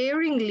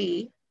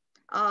glaringly,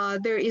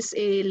 there is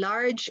a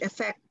large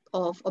effect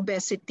of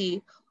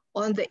obesity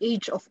on the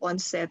age of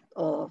onset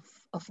of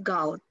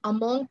gout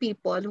among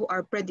people who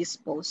are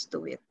predisposed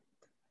to it.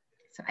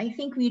 So I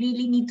think we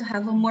really need to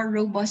have a more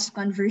robust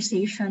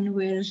conversation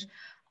with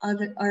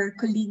our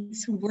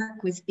colleagues who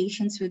work with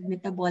patients with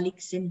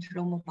metabolic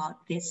syndrome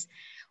about this.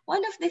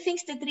 One of the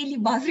things that really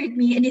bothered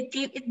me, and it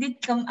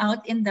did come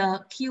out in the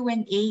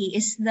Q&A,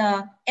 is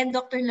and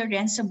Dr.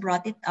 Lorenzo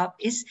brought it up,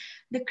 is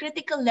the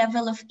critical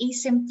level of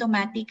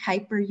asymptomatic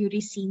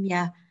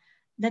hyperuricemia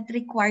that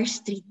requires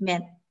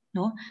treatment.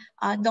 No,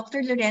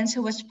 Dr.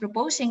 Lorenzo was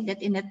proposing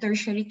that in a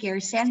tertiary care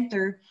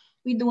center,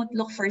 we don't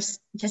look for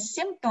just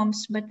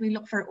symptoms, but we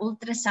look for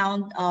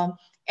ultrasound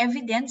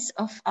evidence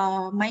of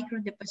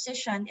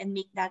microdeposition and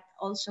make that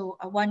also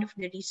one of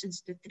the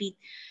reasons to treat.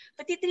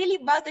 But it really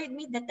bothered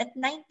me that at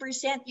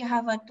 9%, you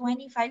have a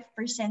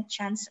 25%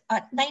 chance,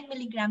 9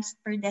 milligrams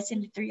per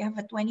deciliter, you have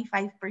a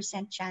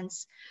 25%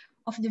 chance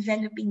of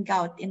developing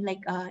gout in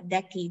like a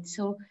decade.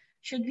 So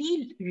should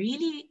we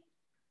really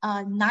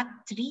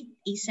not treat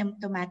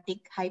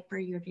asymptomatic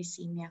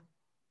hyperuricemia?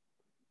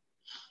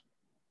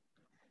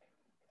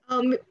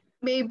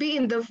 Maybe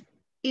in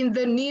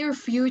the near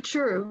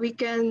future, we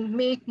can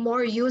make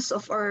more use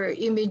of our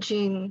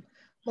imaging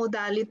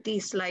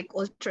modalities like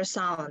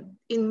ultrasound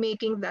in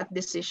making that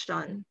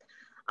decision.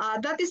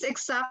 That is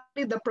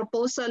exactly the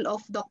proposal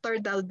of Dr.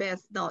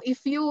 Dalbeth. Now,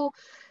 if you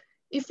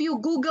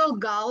Google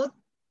gout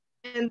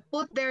and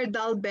put there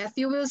Dalbeth,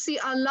 you will see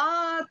a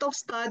lot of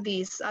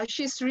studies.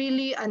 She's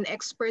really an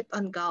expert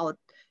on gout,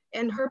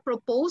 and her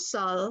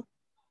proposal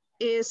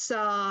is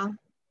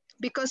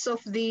because of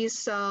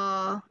this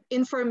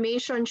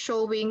information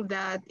showing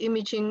that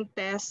imaging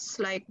tests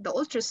like the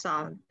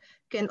ultrasound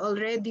can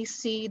already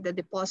see the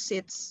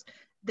deposits,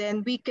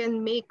 then we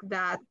can make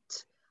that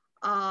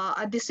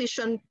a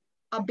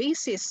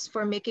basis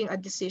for making a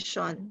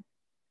decision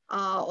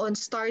on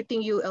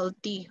starting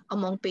ULT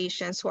among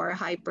patients who are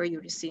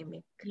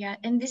hyperuricemic. Yeah,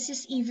 and this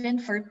is even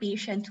for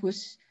patient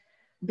whose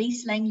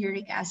baseline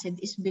uric acid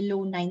is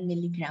below 9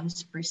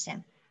 milligrams per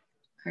cent,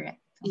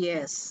 correct? Okay.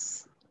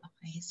 Yes.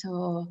 Okay,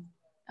 so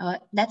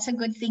that's a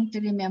good thing to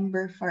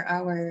remember for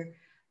our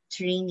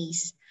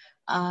trainees.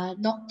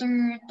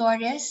 Dr.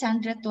 Torres,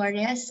 Sandra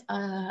Torres,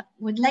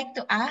 would like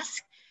to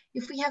ask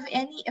if we have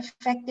any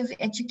effective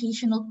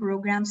educational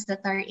programs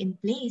that are in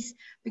place,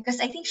 because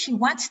I think she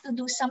wants to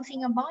do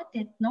something about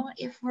it. No,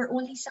 if we're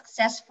only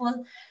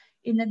successful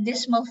in a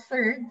dismal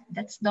third,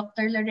 that's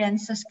Dr.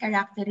 Lorenzo's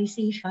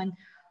characterization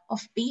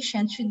of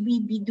patients, should we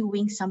be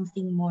doing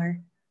something more?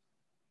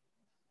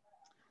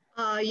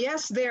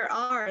 Yes, there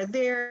are.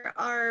 There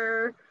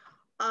are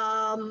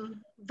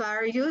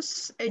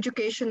various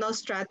educational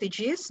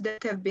strategies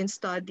that have been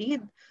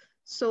studied.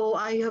 So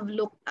I have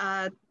looked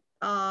at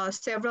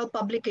several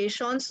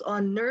publications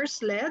on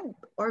nurse-led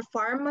or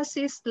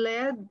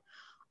pharmacist-led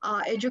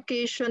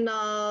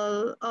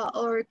educational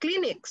or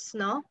clinics,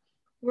 no,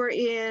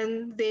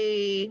 wherein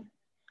they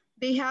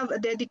have a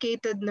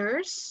dedicated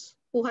nurse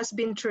who has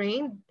been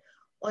trained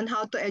on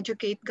how to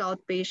educate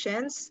gout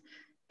patients,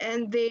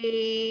 and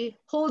they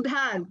hold the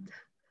hand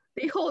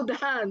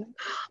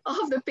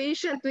of the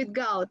patient with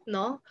gout,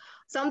 no?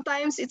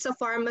 Sometimes it's a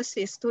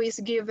pharmacist who is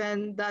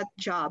given that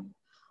job,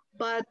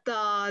 but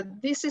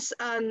this is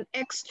an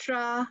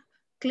extra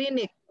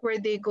clinic where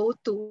they go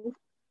to.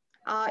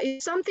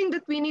 It's something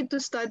that we need to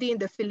study in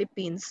the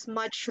Philippines,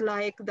 much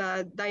like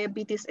the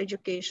diabetes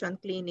education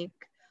clinic.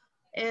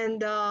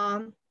 And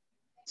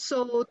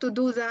so to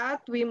do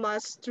that, we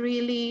must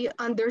really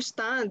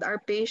understand our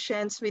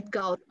patients with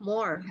gout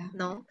more,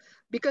 no?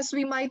 Because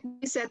we might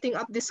be setting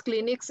up these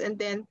clinics and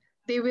then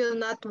they will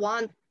not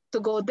want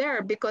to go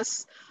there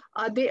because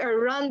they are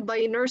run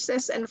by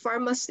nurses and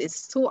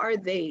pharmacists. Who are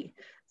they?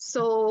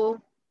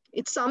 So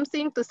It's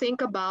something to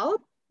think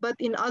about, but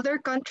in other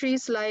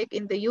countries like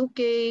in the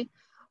UK,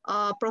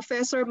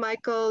 Professor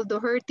Michael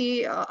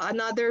Doherty,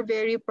 another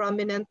very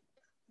prominent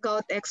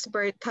gout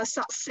expert, has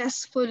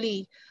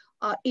successfully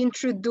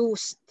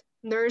introduced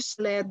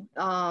nurse-led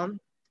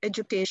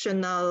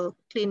educational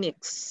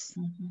clinics.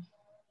 Mhm.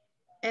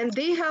 And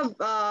they have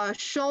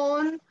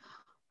shown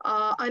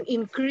an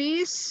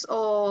increase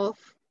of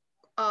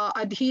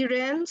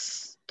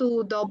adherence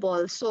to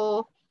double.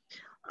 So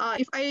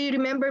if I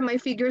remember my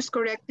figures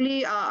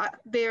correctly,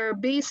 their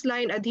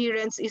baseline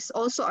adherence is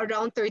also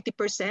around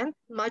 30%,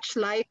 much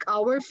like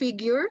our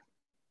figure.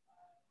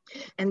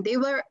 And they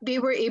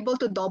were able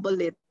to double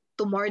it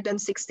to more than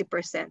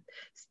 60%.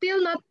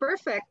 Still not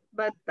perfect,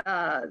 but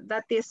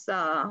that is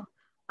a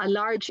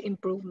large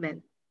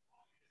improvement.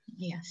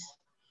 Yes.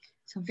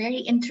 So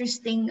very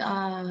interesting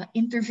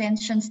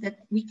interventions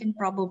that we can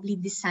probably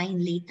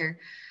design later.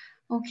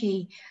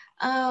 Okay.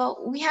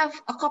 We have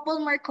a couple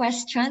more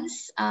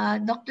questions.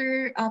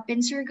 Dr.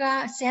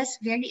 Pensurga says,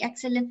 very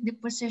excellent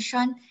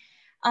deposition.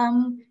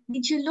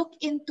 Did you look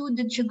into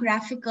the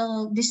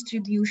geographical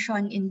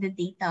distribution in the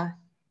data?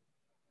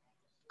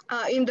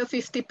 In the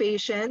 50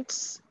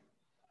 patients.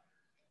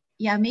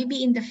 Yeah,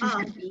 maybe in the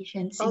 50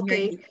 patients in your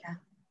Okay. data.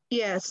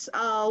 Yes.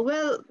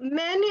 Well,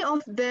 many of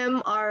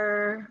them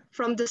are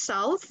from the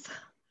south.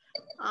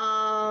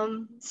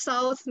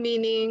 South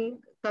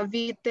meaning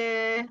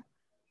Cavite,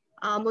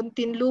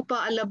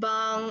 Muntinlupa,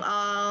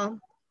 Alabang.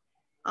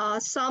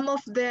 Some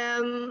of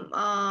them,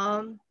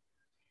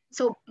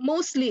 so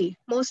mostly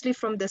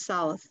from the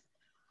south.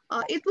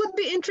 It would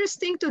be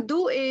interesting to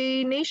do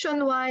a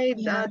nationwide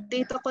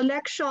data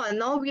collection.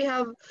 No, we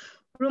have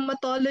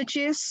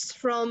rheumatologists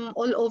from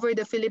all over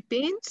the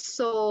Philippines.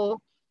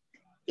 So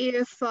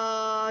if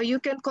you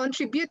can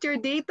contribute your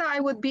data, I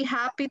would be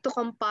happy to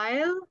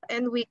compile,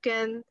 and we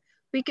can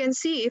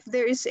see if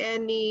there is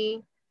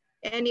any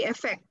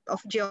effect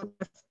of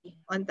geography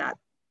on that.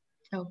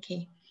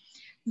 Okay.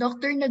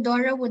 Dr.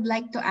 Nodora would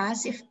like to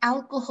ask if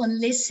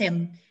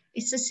alcoholism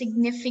is a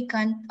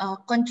significant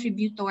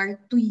contributor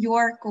to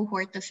your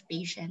cohort of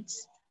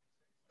patients.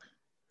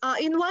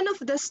 In one of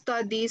the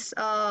studies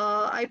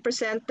I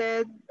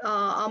presented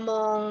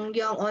among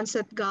young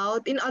onset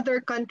gout, in other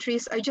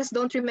countries, I just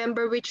don't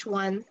remember which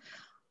one,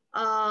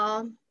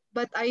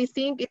 but I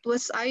think it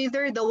was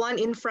either the one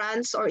in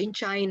France or in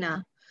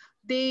China.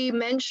 They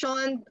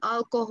mentioned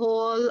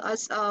alcohol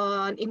as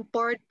an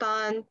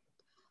important,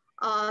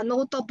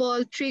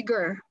 notable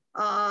trigger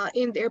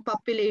in their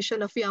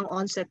population of young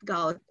onset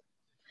gout.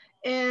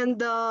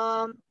 And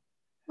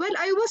well,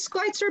 I was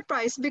quite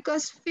surprised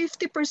because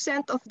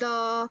 50% of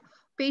the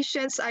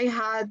patients I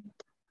had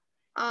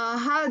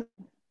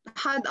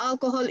had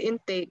alcohol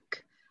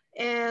intake,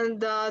 and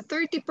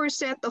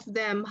 30% of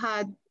them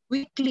had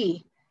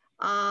weekly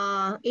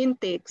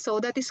intake. So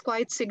that is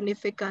quite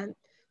significant.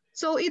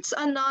 So it's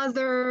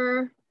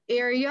another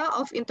area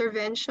of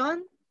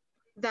intervention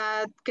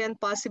that can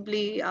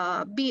possibly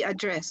be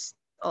addressed,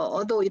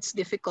 although it's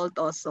difficult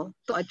also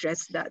to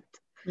address that.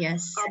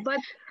 Yes. But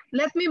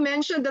let me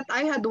mention that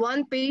I had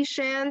one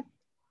patient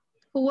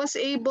who was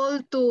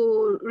able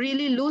to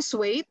really lose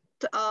weight.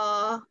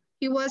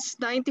 He was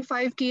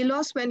 95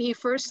 kilos when he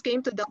first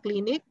came to the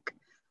clinic.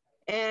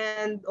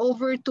 And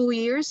over 2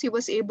 years, he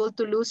was able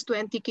to lose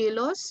 20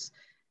 kilos.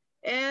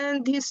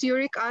 And his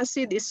uric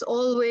acid is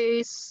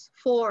always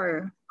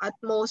 4, at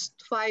most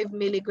 5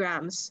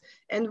 milligrams.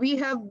 And we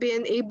have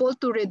been able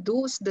to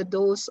reduce the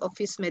dose of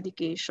his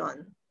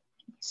medication.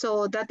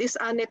 So that is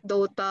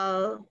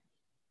anecdotal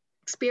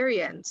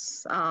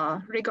experience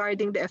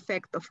regarding the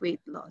effect of weight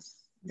loss.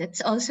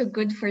 That's also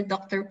good for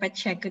Dr.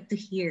 Pacheco to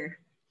hear.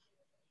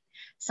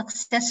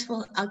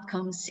 Successful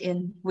outcomes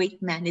in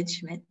weight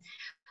management.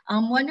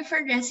 One of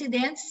our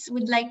residents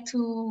would like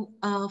to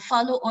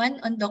follow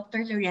on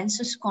Dr.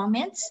 Lorenzo's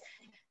comments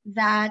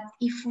that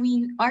if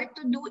we are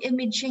to do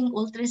imaging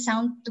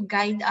ultrasound to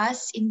guide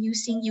us in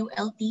using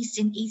ULTs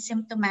in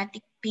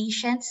asymptomatic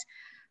patients,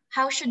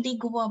 how should they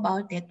go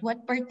about it?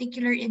 What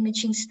particular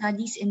imaging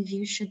studies and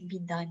views should be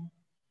done?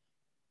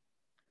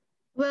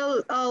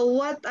 Well,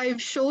 what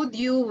I've showed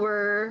you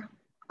were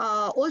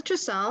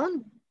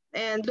ultrasound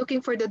and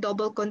looking for the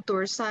double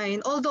contour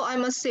sign. Although I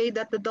must say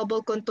that the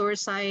double contour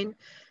sign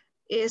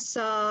is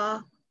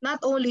not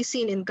only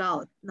seen in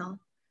gout, no.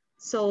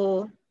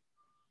 So,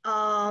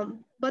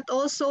 but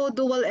also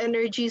dual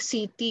energy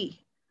CT.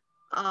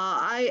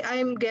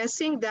 I'm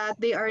guessing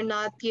that they are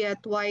not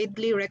yet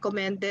widely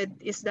recommended.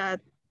 Is that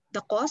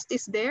the cost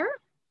is there,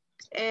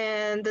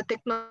 and the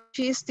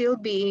technology is still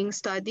being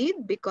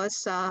studied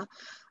because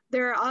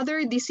there are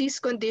other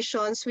disease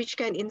conditions which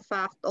can in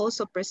fact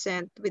also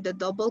present with the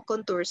double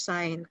contour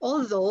sign,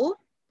 although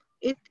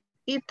it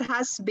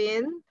has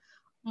been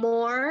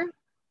more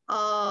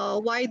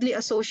widely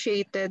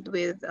associated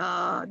with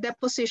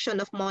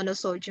deposition of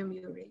monosodium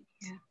urate.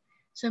 Yeah.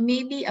 So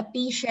maybe a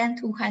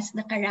patient who has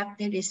the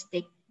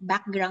characteristic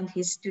background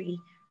history,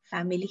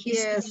 family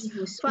history, Yes,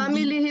 who's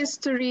family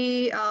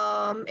history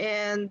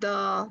and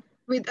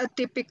with a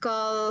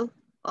typical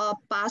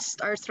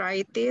past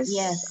arthritis.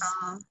 Yes.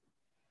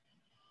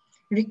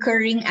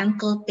 recurring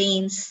ankle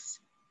pains.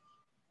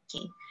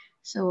 Okay,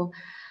 so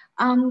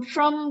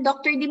from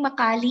Dr. Di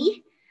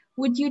Macali,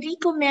 would you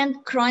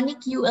recommend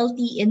chronic ULT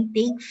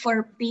intake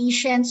for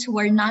patients who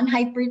are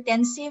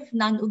non-hypertensive,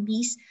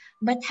 non-obese,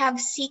 but have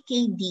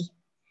CKD,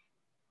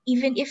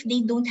 even if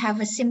they don't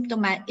have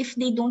symptomatic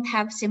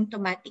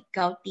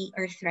gouty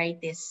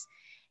arthritis?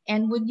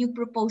 And would you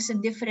propose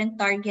a different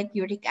target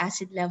uric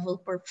acid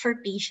level for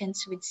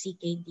patients with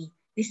CKD?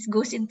 This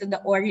goes into the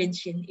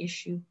origin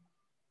issue.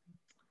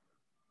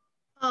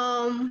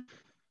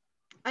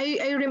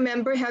 I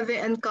remember having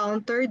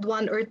encountered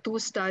 1 or 2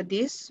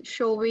 studies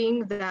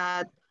showing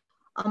that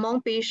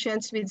among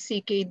patients with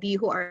CKD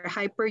who are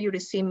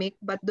hyperuricemic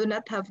but do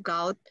not have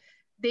gout,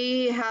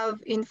 they have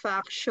in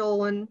fact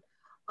shown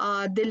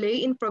a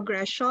delay in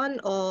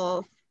progression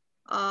of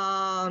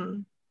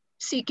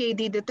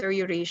CKD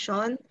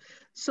deterioration.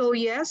 So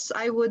yes,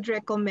 I would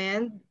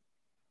recommend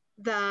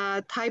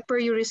that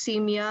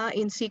hyperuricemia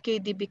in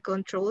CKD be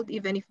controlled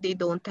even if they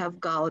don't have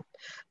gout.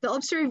 The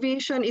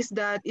observation is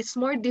that it's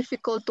more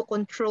difficult to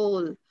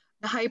control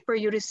the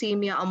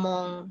hyperuricemia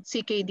among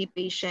CKD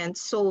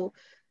patients. So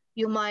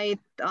you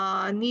might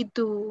need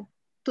to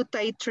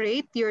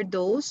titrate your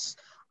dose.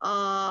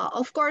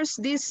 Of course,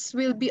 this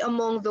will be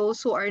among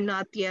those who are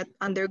not yet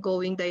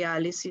undergoing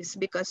dialysis,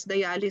 because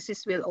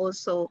dialysis will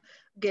also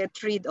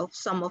get rid of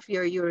some of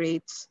your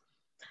urates.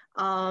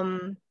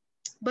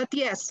 But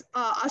yes,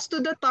 as to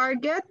the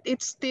target,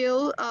 it's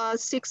still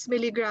 6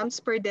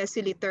 milligrams per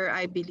deciliter,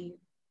 I believe,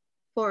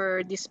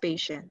 for these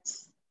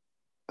patients.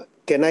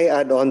 Can I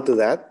add on to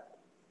that?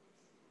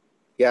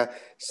 Yeah,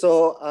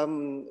 so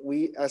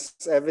we, as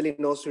Evelyn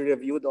knows, we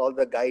reviewed all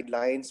the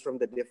guidelines from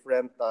the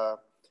different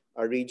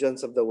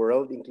regions of the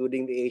world,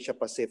 including the Asia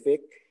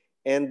Pacific.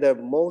 And the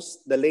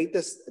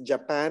latest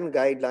Japan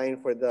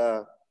guideline for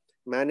the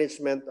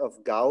management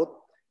of gout,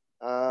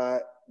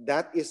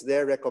 that is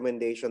their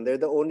recommendation. They're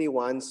the only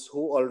ones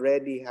who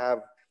already have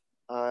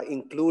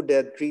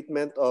included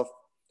treatment of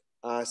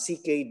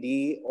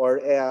CKD or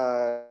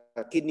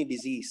kidney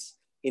disease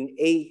in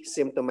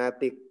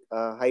asymptomatic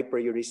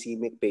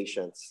hyperuricemic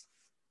patients.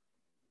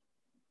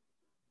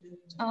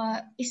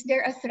 Is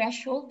there a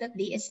threshold that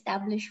they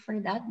establish for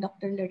that,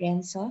 Dr.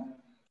 Lorenzo?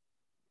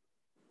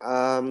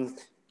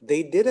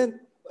 They didn't.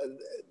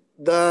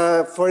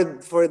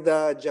 For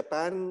the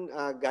Japan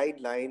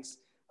guidelines,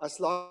 as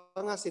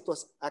long as it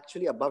was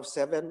actually above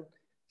 7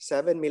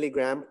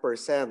 milligram%,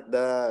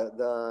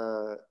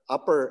 the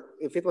upper,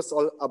 if it was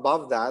all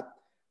above that,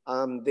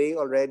 they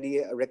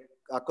already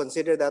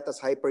consider that as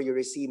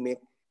hyperuricemic,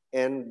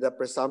 and the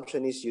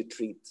presumption is you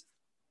treat.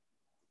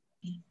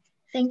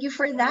 Thank you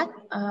for that.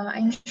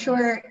 I'm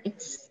sure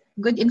it's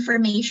good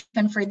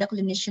information for the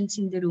clinicians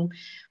in the room.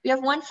 We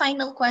have one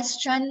final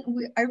question.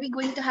 Are we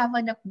going to have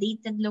an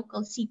updated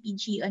local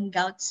CPG on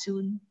gout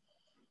soon?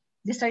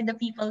 These are the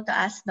people to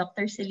ask,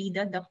 Dr.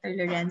 Salido, Dr.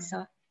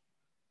 Lorenzo.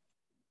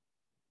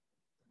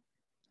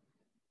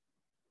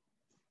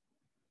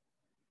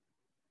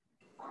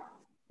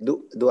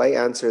 Do I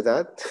answer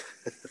that?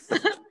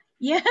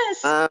 Yes.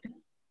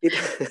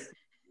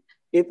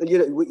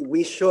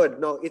 We should.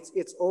 No,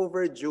 it's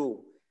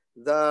overdue.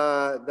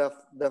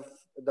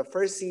 The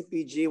first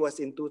CPG was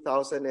in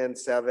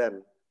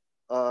 2007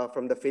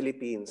 from the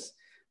Philippines.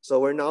 So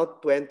we're now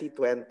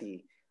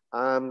 2020.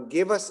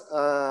 Give us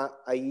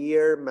a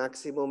year,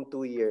 maximum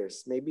 2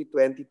 years, maybe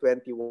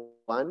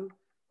 2021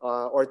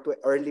 or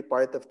early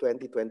part of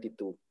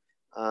 2022,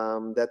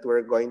 that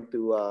we're going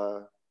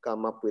to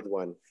come up with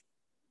one.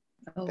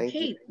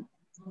 Okay.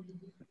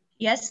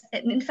 Yes,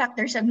 in fact,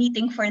 there's a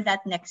meeting for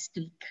that next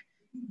week.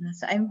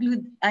 So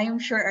I'm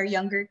sure our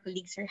younger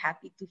colleagues are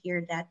happy to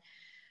hear that.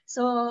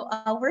 So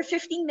we're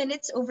 15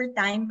 minutes over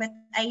time, but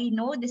I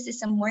know this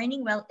is a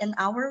morning, an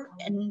hour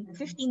and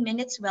 15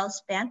 minutes well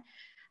spent.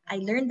 I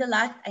learned a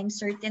lot. I'm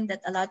certain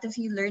that a lot of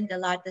you learned a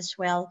lot as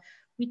well.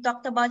 We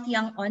talked about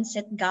young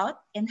onset gout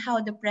and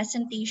how the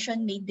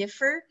presentation may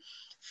differ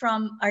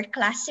from our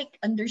classic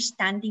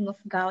understanding of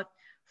gout.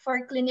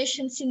 For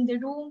clinicians in the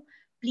room,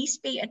 please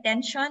pay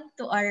attention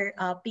to our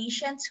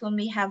patients who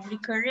may have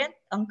recurrent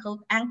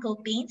ankle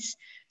pains,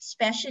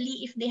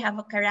 especially if they have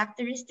a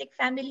characteristic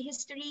family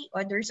history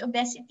or there's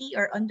obesity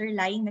or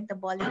underlying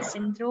metabolic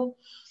syndrome.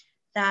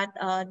 That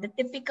the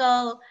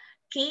typical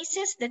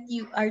cases that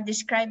you are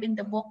described in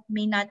the book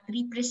may not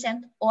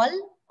represent all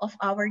of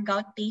our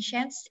gout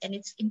patients, and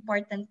it's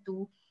important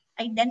to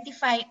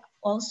identify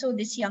also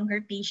these younger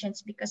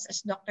patients because,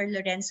 as Dr.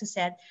 Lorenzo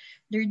said,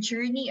 their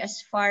journey as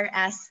far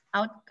as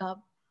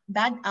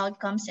bad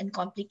outcomes and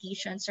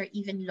complications are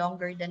even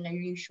longer than our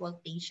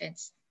usual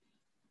patients.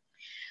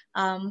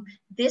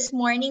 This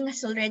morning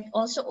has already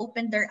also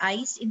opened their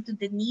eyes into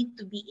the need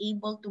to be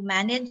able to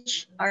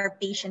manage our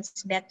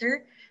patients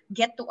better,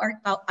 get to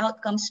our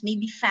outcomes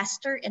maybe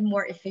faster and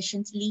more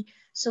efficiently,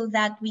 so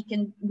that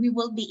we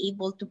will be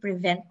able to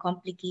prevent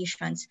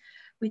complications.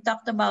 We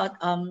talked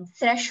about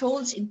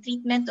thresholds in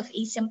treatment of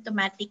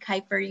asymptomatic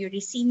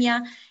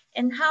hyperuricemia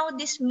and how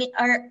this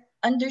our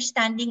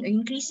understanding or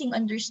increasing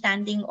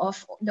understanding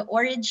of the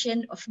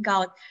origin of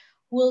gout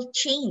will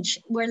change,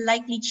 will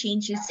likely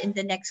changes in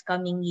the next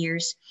coming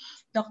years.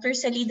 Dr.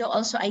 Salido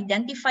also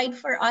identified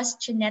for us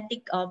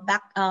genetic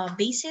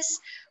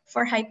basis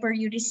for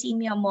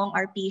hyperuricemia among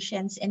our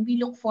patients, and we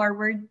look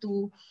forward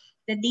to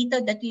the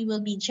data that we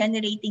will be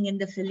generating in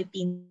the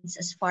Philippines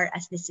as far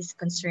as this is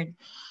concerned.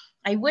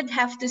 I would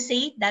have to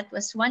say that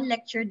was one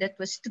lecture that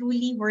was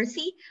truly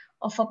worthy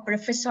of a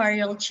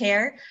professorial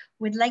chair.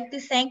 We'd like to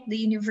thank the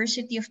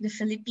University of the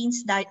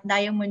Philippines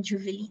Diamond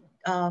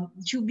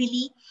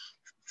Jubilee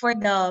for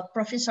the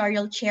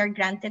professorial chair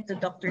granted to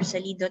Dr.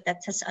 Salido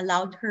that has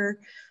allowed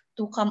her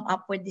to come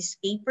up with this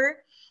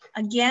paper.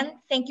 Again,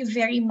 thank you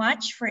very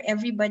much for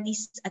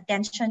everybody's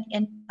attention,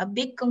 and a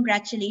big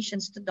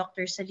congratulations to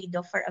Dr. Salido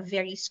for a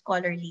very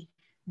scholarly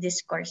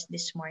discourse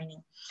this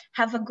morning.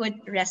 Have a good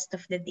rest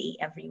of the day,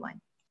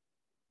 everyone.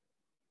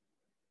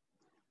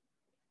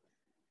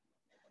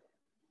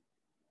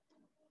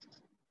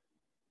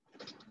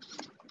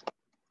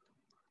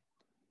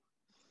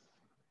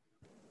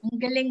 Ang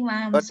galing,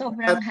 ma'am.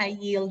 Sobrang high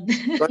yield.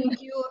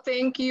 Thank you,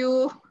 thank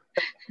you.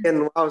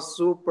 And wow,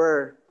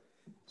 super.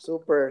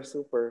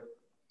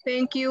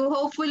 Thank you.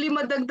 Hopefully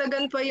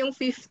madagdagan pa yung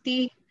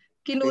 50.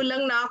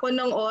 Kinulang na ako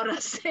ng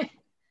oras.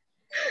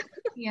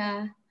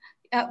 Yeah.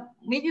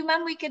 Maybe,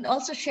 ma'am, we can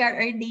also share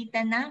our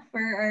data na for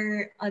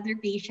our other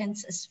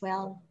patients as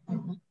well.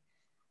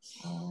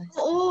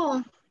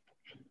 Oo.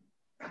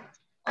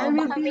 I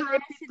will baka be may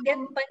happy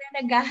resident pa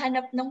na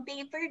naghahanap ng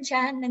paper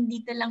dyan.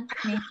 Nandito lang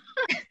kami.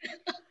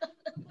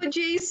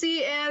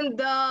 JC and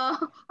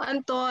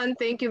Anton,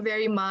 thank you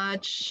very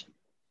much.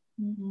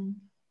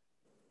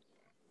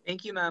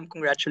 Thank you, ma'am.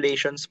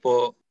 Congratulations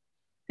po.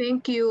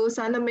 Thank you.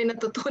 Sana may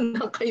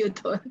natutunan kayo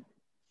doon.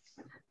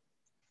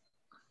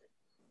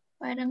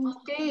 Parang,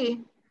 okay.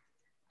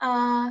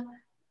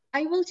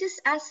 I will just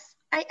ask,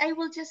 I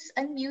will just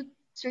unmute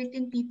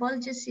certain people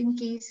just in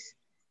case.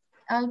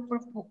 I'll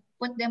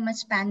put them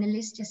as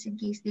panelists just in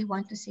case they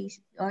want to say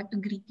or to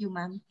greet you,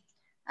 ma'am.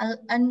 I'll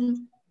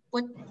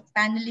put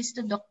panelists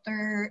to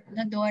Dr.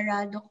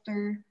 Nadora,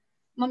 Dr.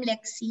 Ma'am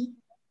Lexi.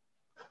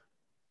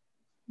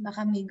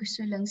 Baka may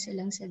gusto lang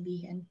silang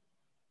sabihin.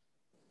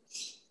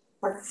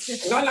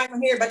 No,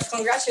 I'm here, but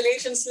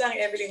congratulations lang,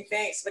 Evelyn,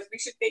 thanks. But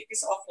we should take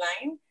this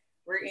offline.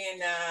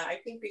 I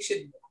think we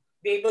should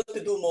be able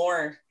to do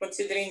more,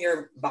 considering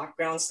your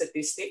background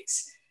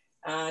statistics.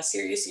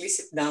 Seriously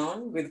sit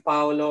down with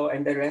Paolo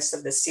and the rest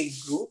of the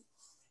SIG group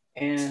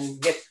and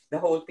get the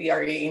whole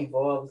PRA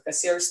involved, because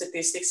your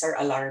statistics are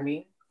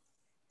alarming.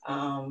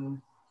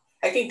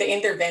 I think the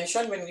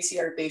intervention, when we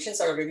see our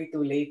patients, are already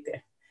too late.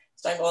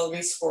 So I'm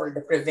always for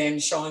the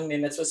prevention,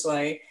 and that's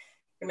why,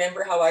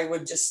 remember how I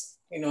would just,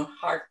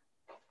 bark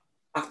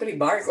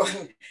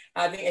on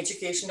having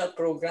educational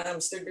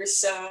programs.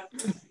 There's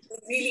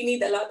really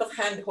need a lot of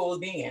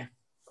hand-holding.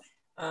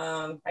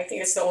 I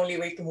think it's the only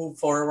way to move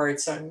forward.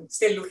 So I'm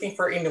still looking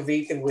for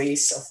innovative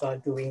ways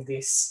of doing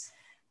this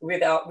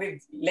with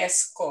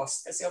less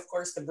cost. Because of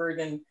course the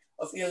burden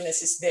of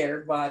illness is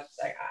there, but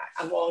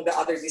among the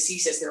other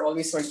diseases, they're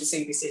always going to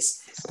say this is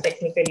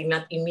technically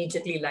not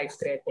immediately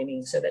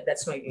life-threatening. So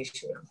that's my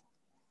issue.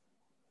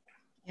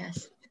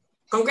 Yes.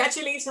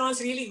 Congratulations,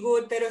 really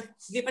good. Pero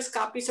give us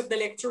copies of the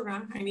lecture,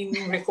 huh? I mean,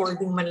 yung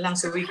recording man lang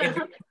so we can...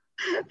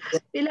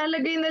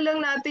 Ilalagay na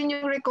lang natin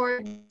yung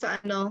record sa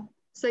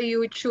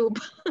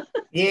YouTube.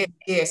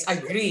 Yes,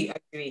 agree.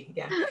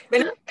 Yeah.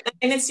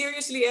 And then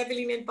seriously,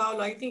 Evelyn and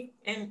Paolo, I think,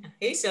 and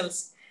Hazel,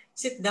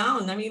 sit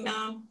down. I mean,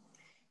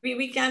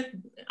 we can't,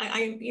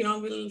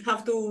 we'll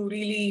have to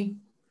really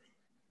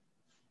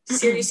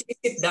seriously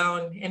sit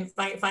down and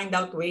find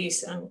out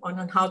ways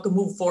on how to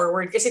move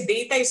forward. Kasi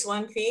data is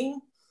one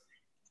thing,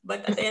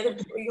 but at the end of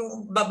the day,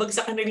 yung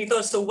babagsakan na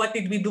nito, so what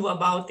did we do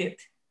about it?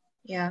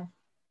 Yeah.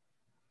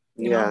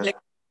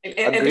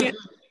 Evelyn,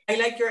 I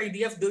like your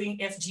idea of doing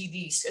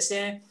FGDs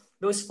kasi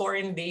those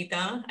foreign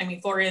data,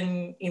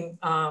 foreign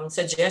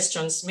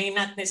suggestions may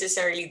not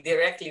necessarily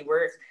directly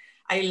work.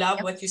 I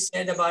love what you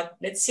said about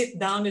let's sit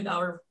down with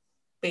our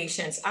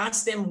patients,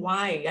 ask them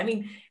why.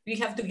 We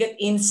have to get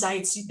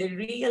insights, the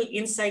real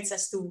insights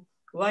as to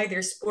why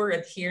there's poor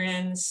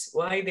adherence,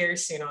 why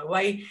there's,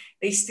 why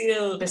they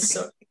still,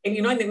 and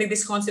they make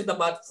this concept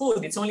about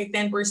food, it's only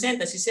 10%,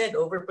 as you said,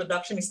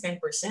 overproduction is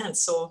 10%.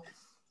 So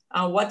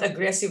what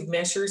aggressive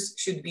measures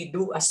should we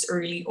do as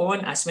early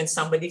on as when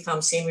somebody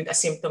comes in with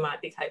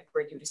asymptomatic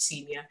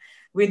hyperuricemia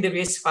with the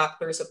risk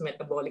factors of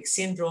metabolic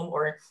syndrome,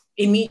 or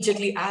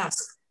immediately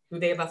ask, do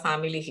they have a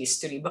family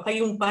history? Baka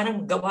yung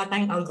parang gawa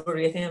tayong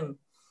algorithm.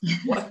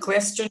 What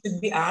question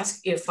should we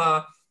ask? If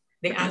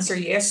they answer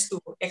yes to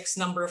X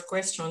number of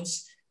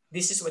questions,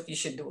 this is what you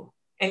should do.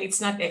 And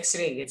it's not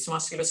X-ray, it's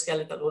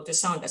musculoskeletal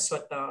ultrasound. That's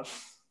what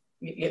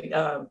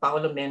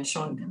Paolo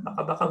mentioned.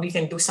 Baka we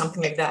can do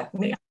something like that.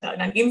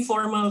 An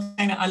informal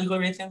kind of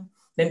algorithm,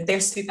 then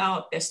test it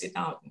out.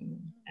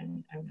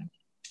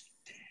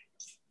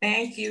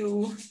 Thank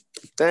you.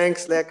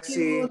 Thanks,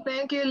 Lexi.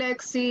 Thank you,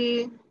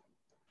 Lexi.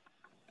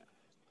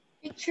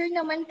 Picture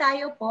naman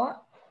tayo po.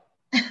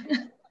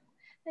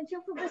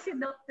 Nandiyan po ba si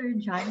Dr.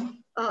 John?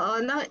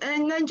 Oo,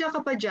 nandiyan ka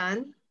pa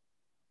dyan?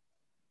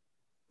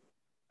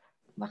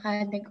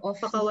 Baka nag-off.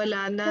 Baka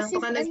wala na. Kasi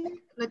Baka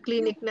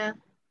nag-clinic na.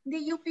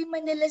 Hindi, UP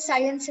Manila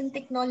Science and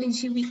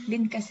Technology Week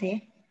din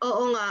kasi.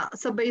 Oo nga,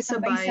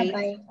 sabay-sabay.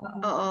 Sabay-sabay.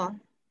 Oo.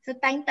 So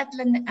tayong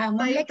tatlo na,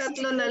 Tayong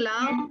tatlo na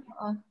lang.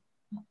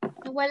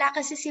 Wala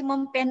kasi si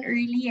Ma'am Pen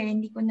earlier,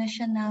 hindi ko na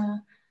siya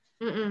na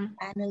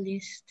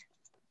analyst.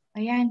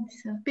 Ayan.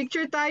 So.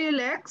 Picture tayo,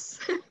 Lex.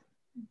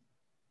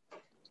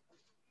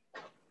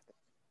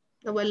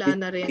 Nawala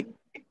na rin.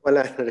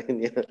 Wala na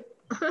rin yan.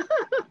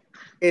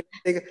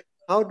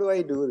 How do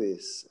I do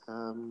this?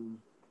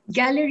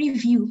 Gallery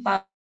view.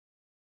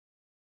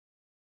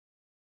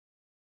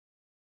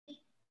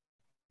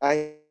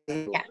 I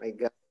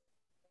got.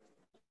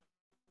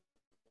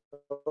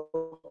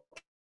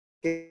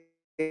 Okay.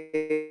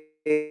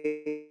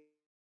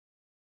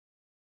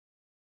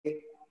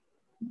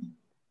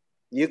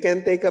 You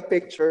can take a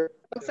picture.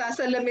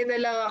 Magsasalamin na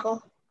lang ako.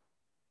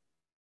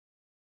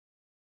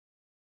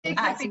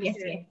 Sige.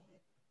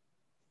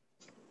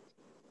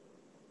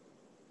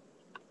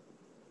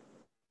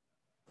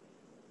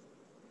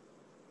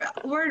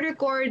 We're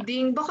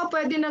recording. Baka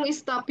pwede nang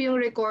stop yung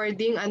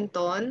recording,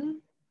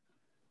 Anton?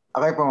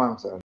 Okay po, ma'am, sir.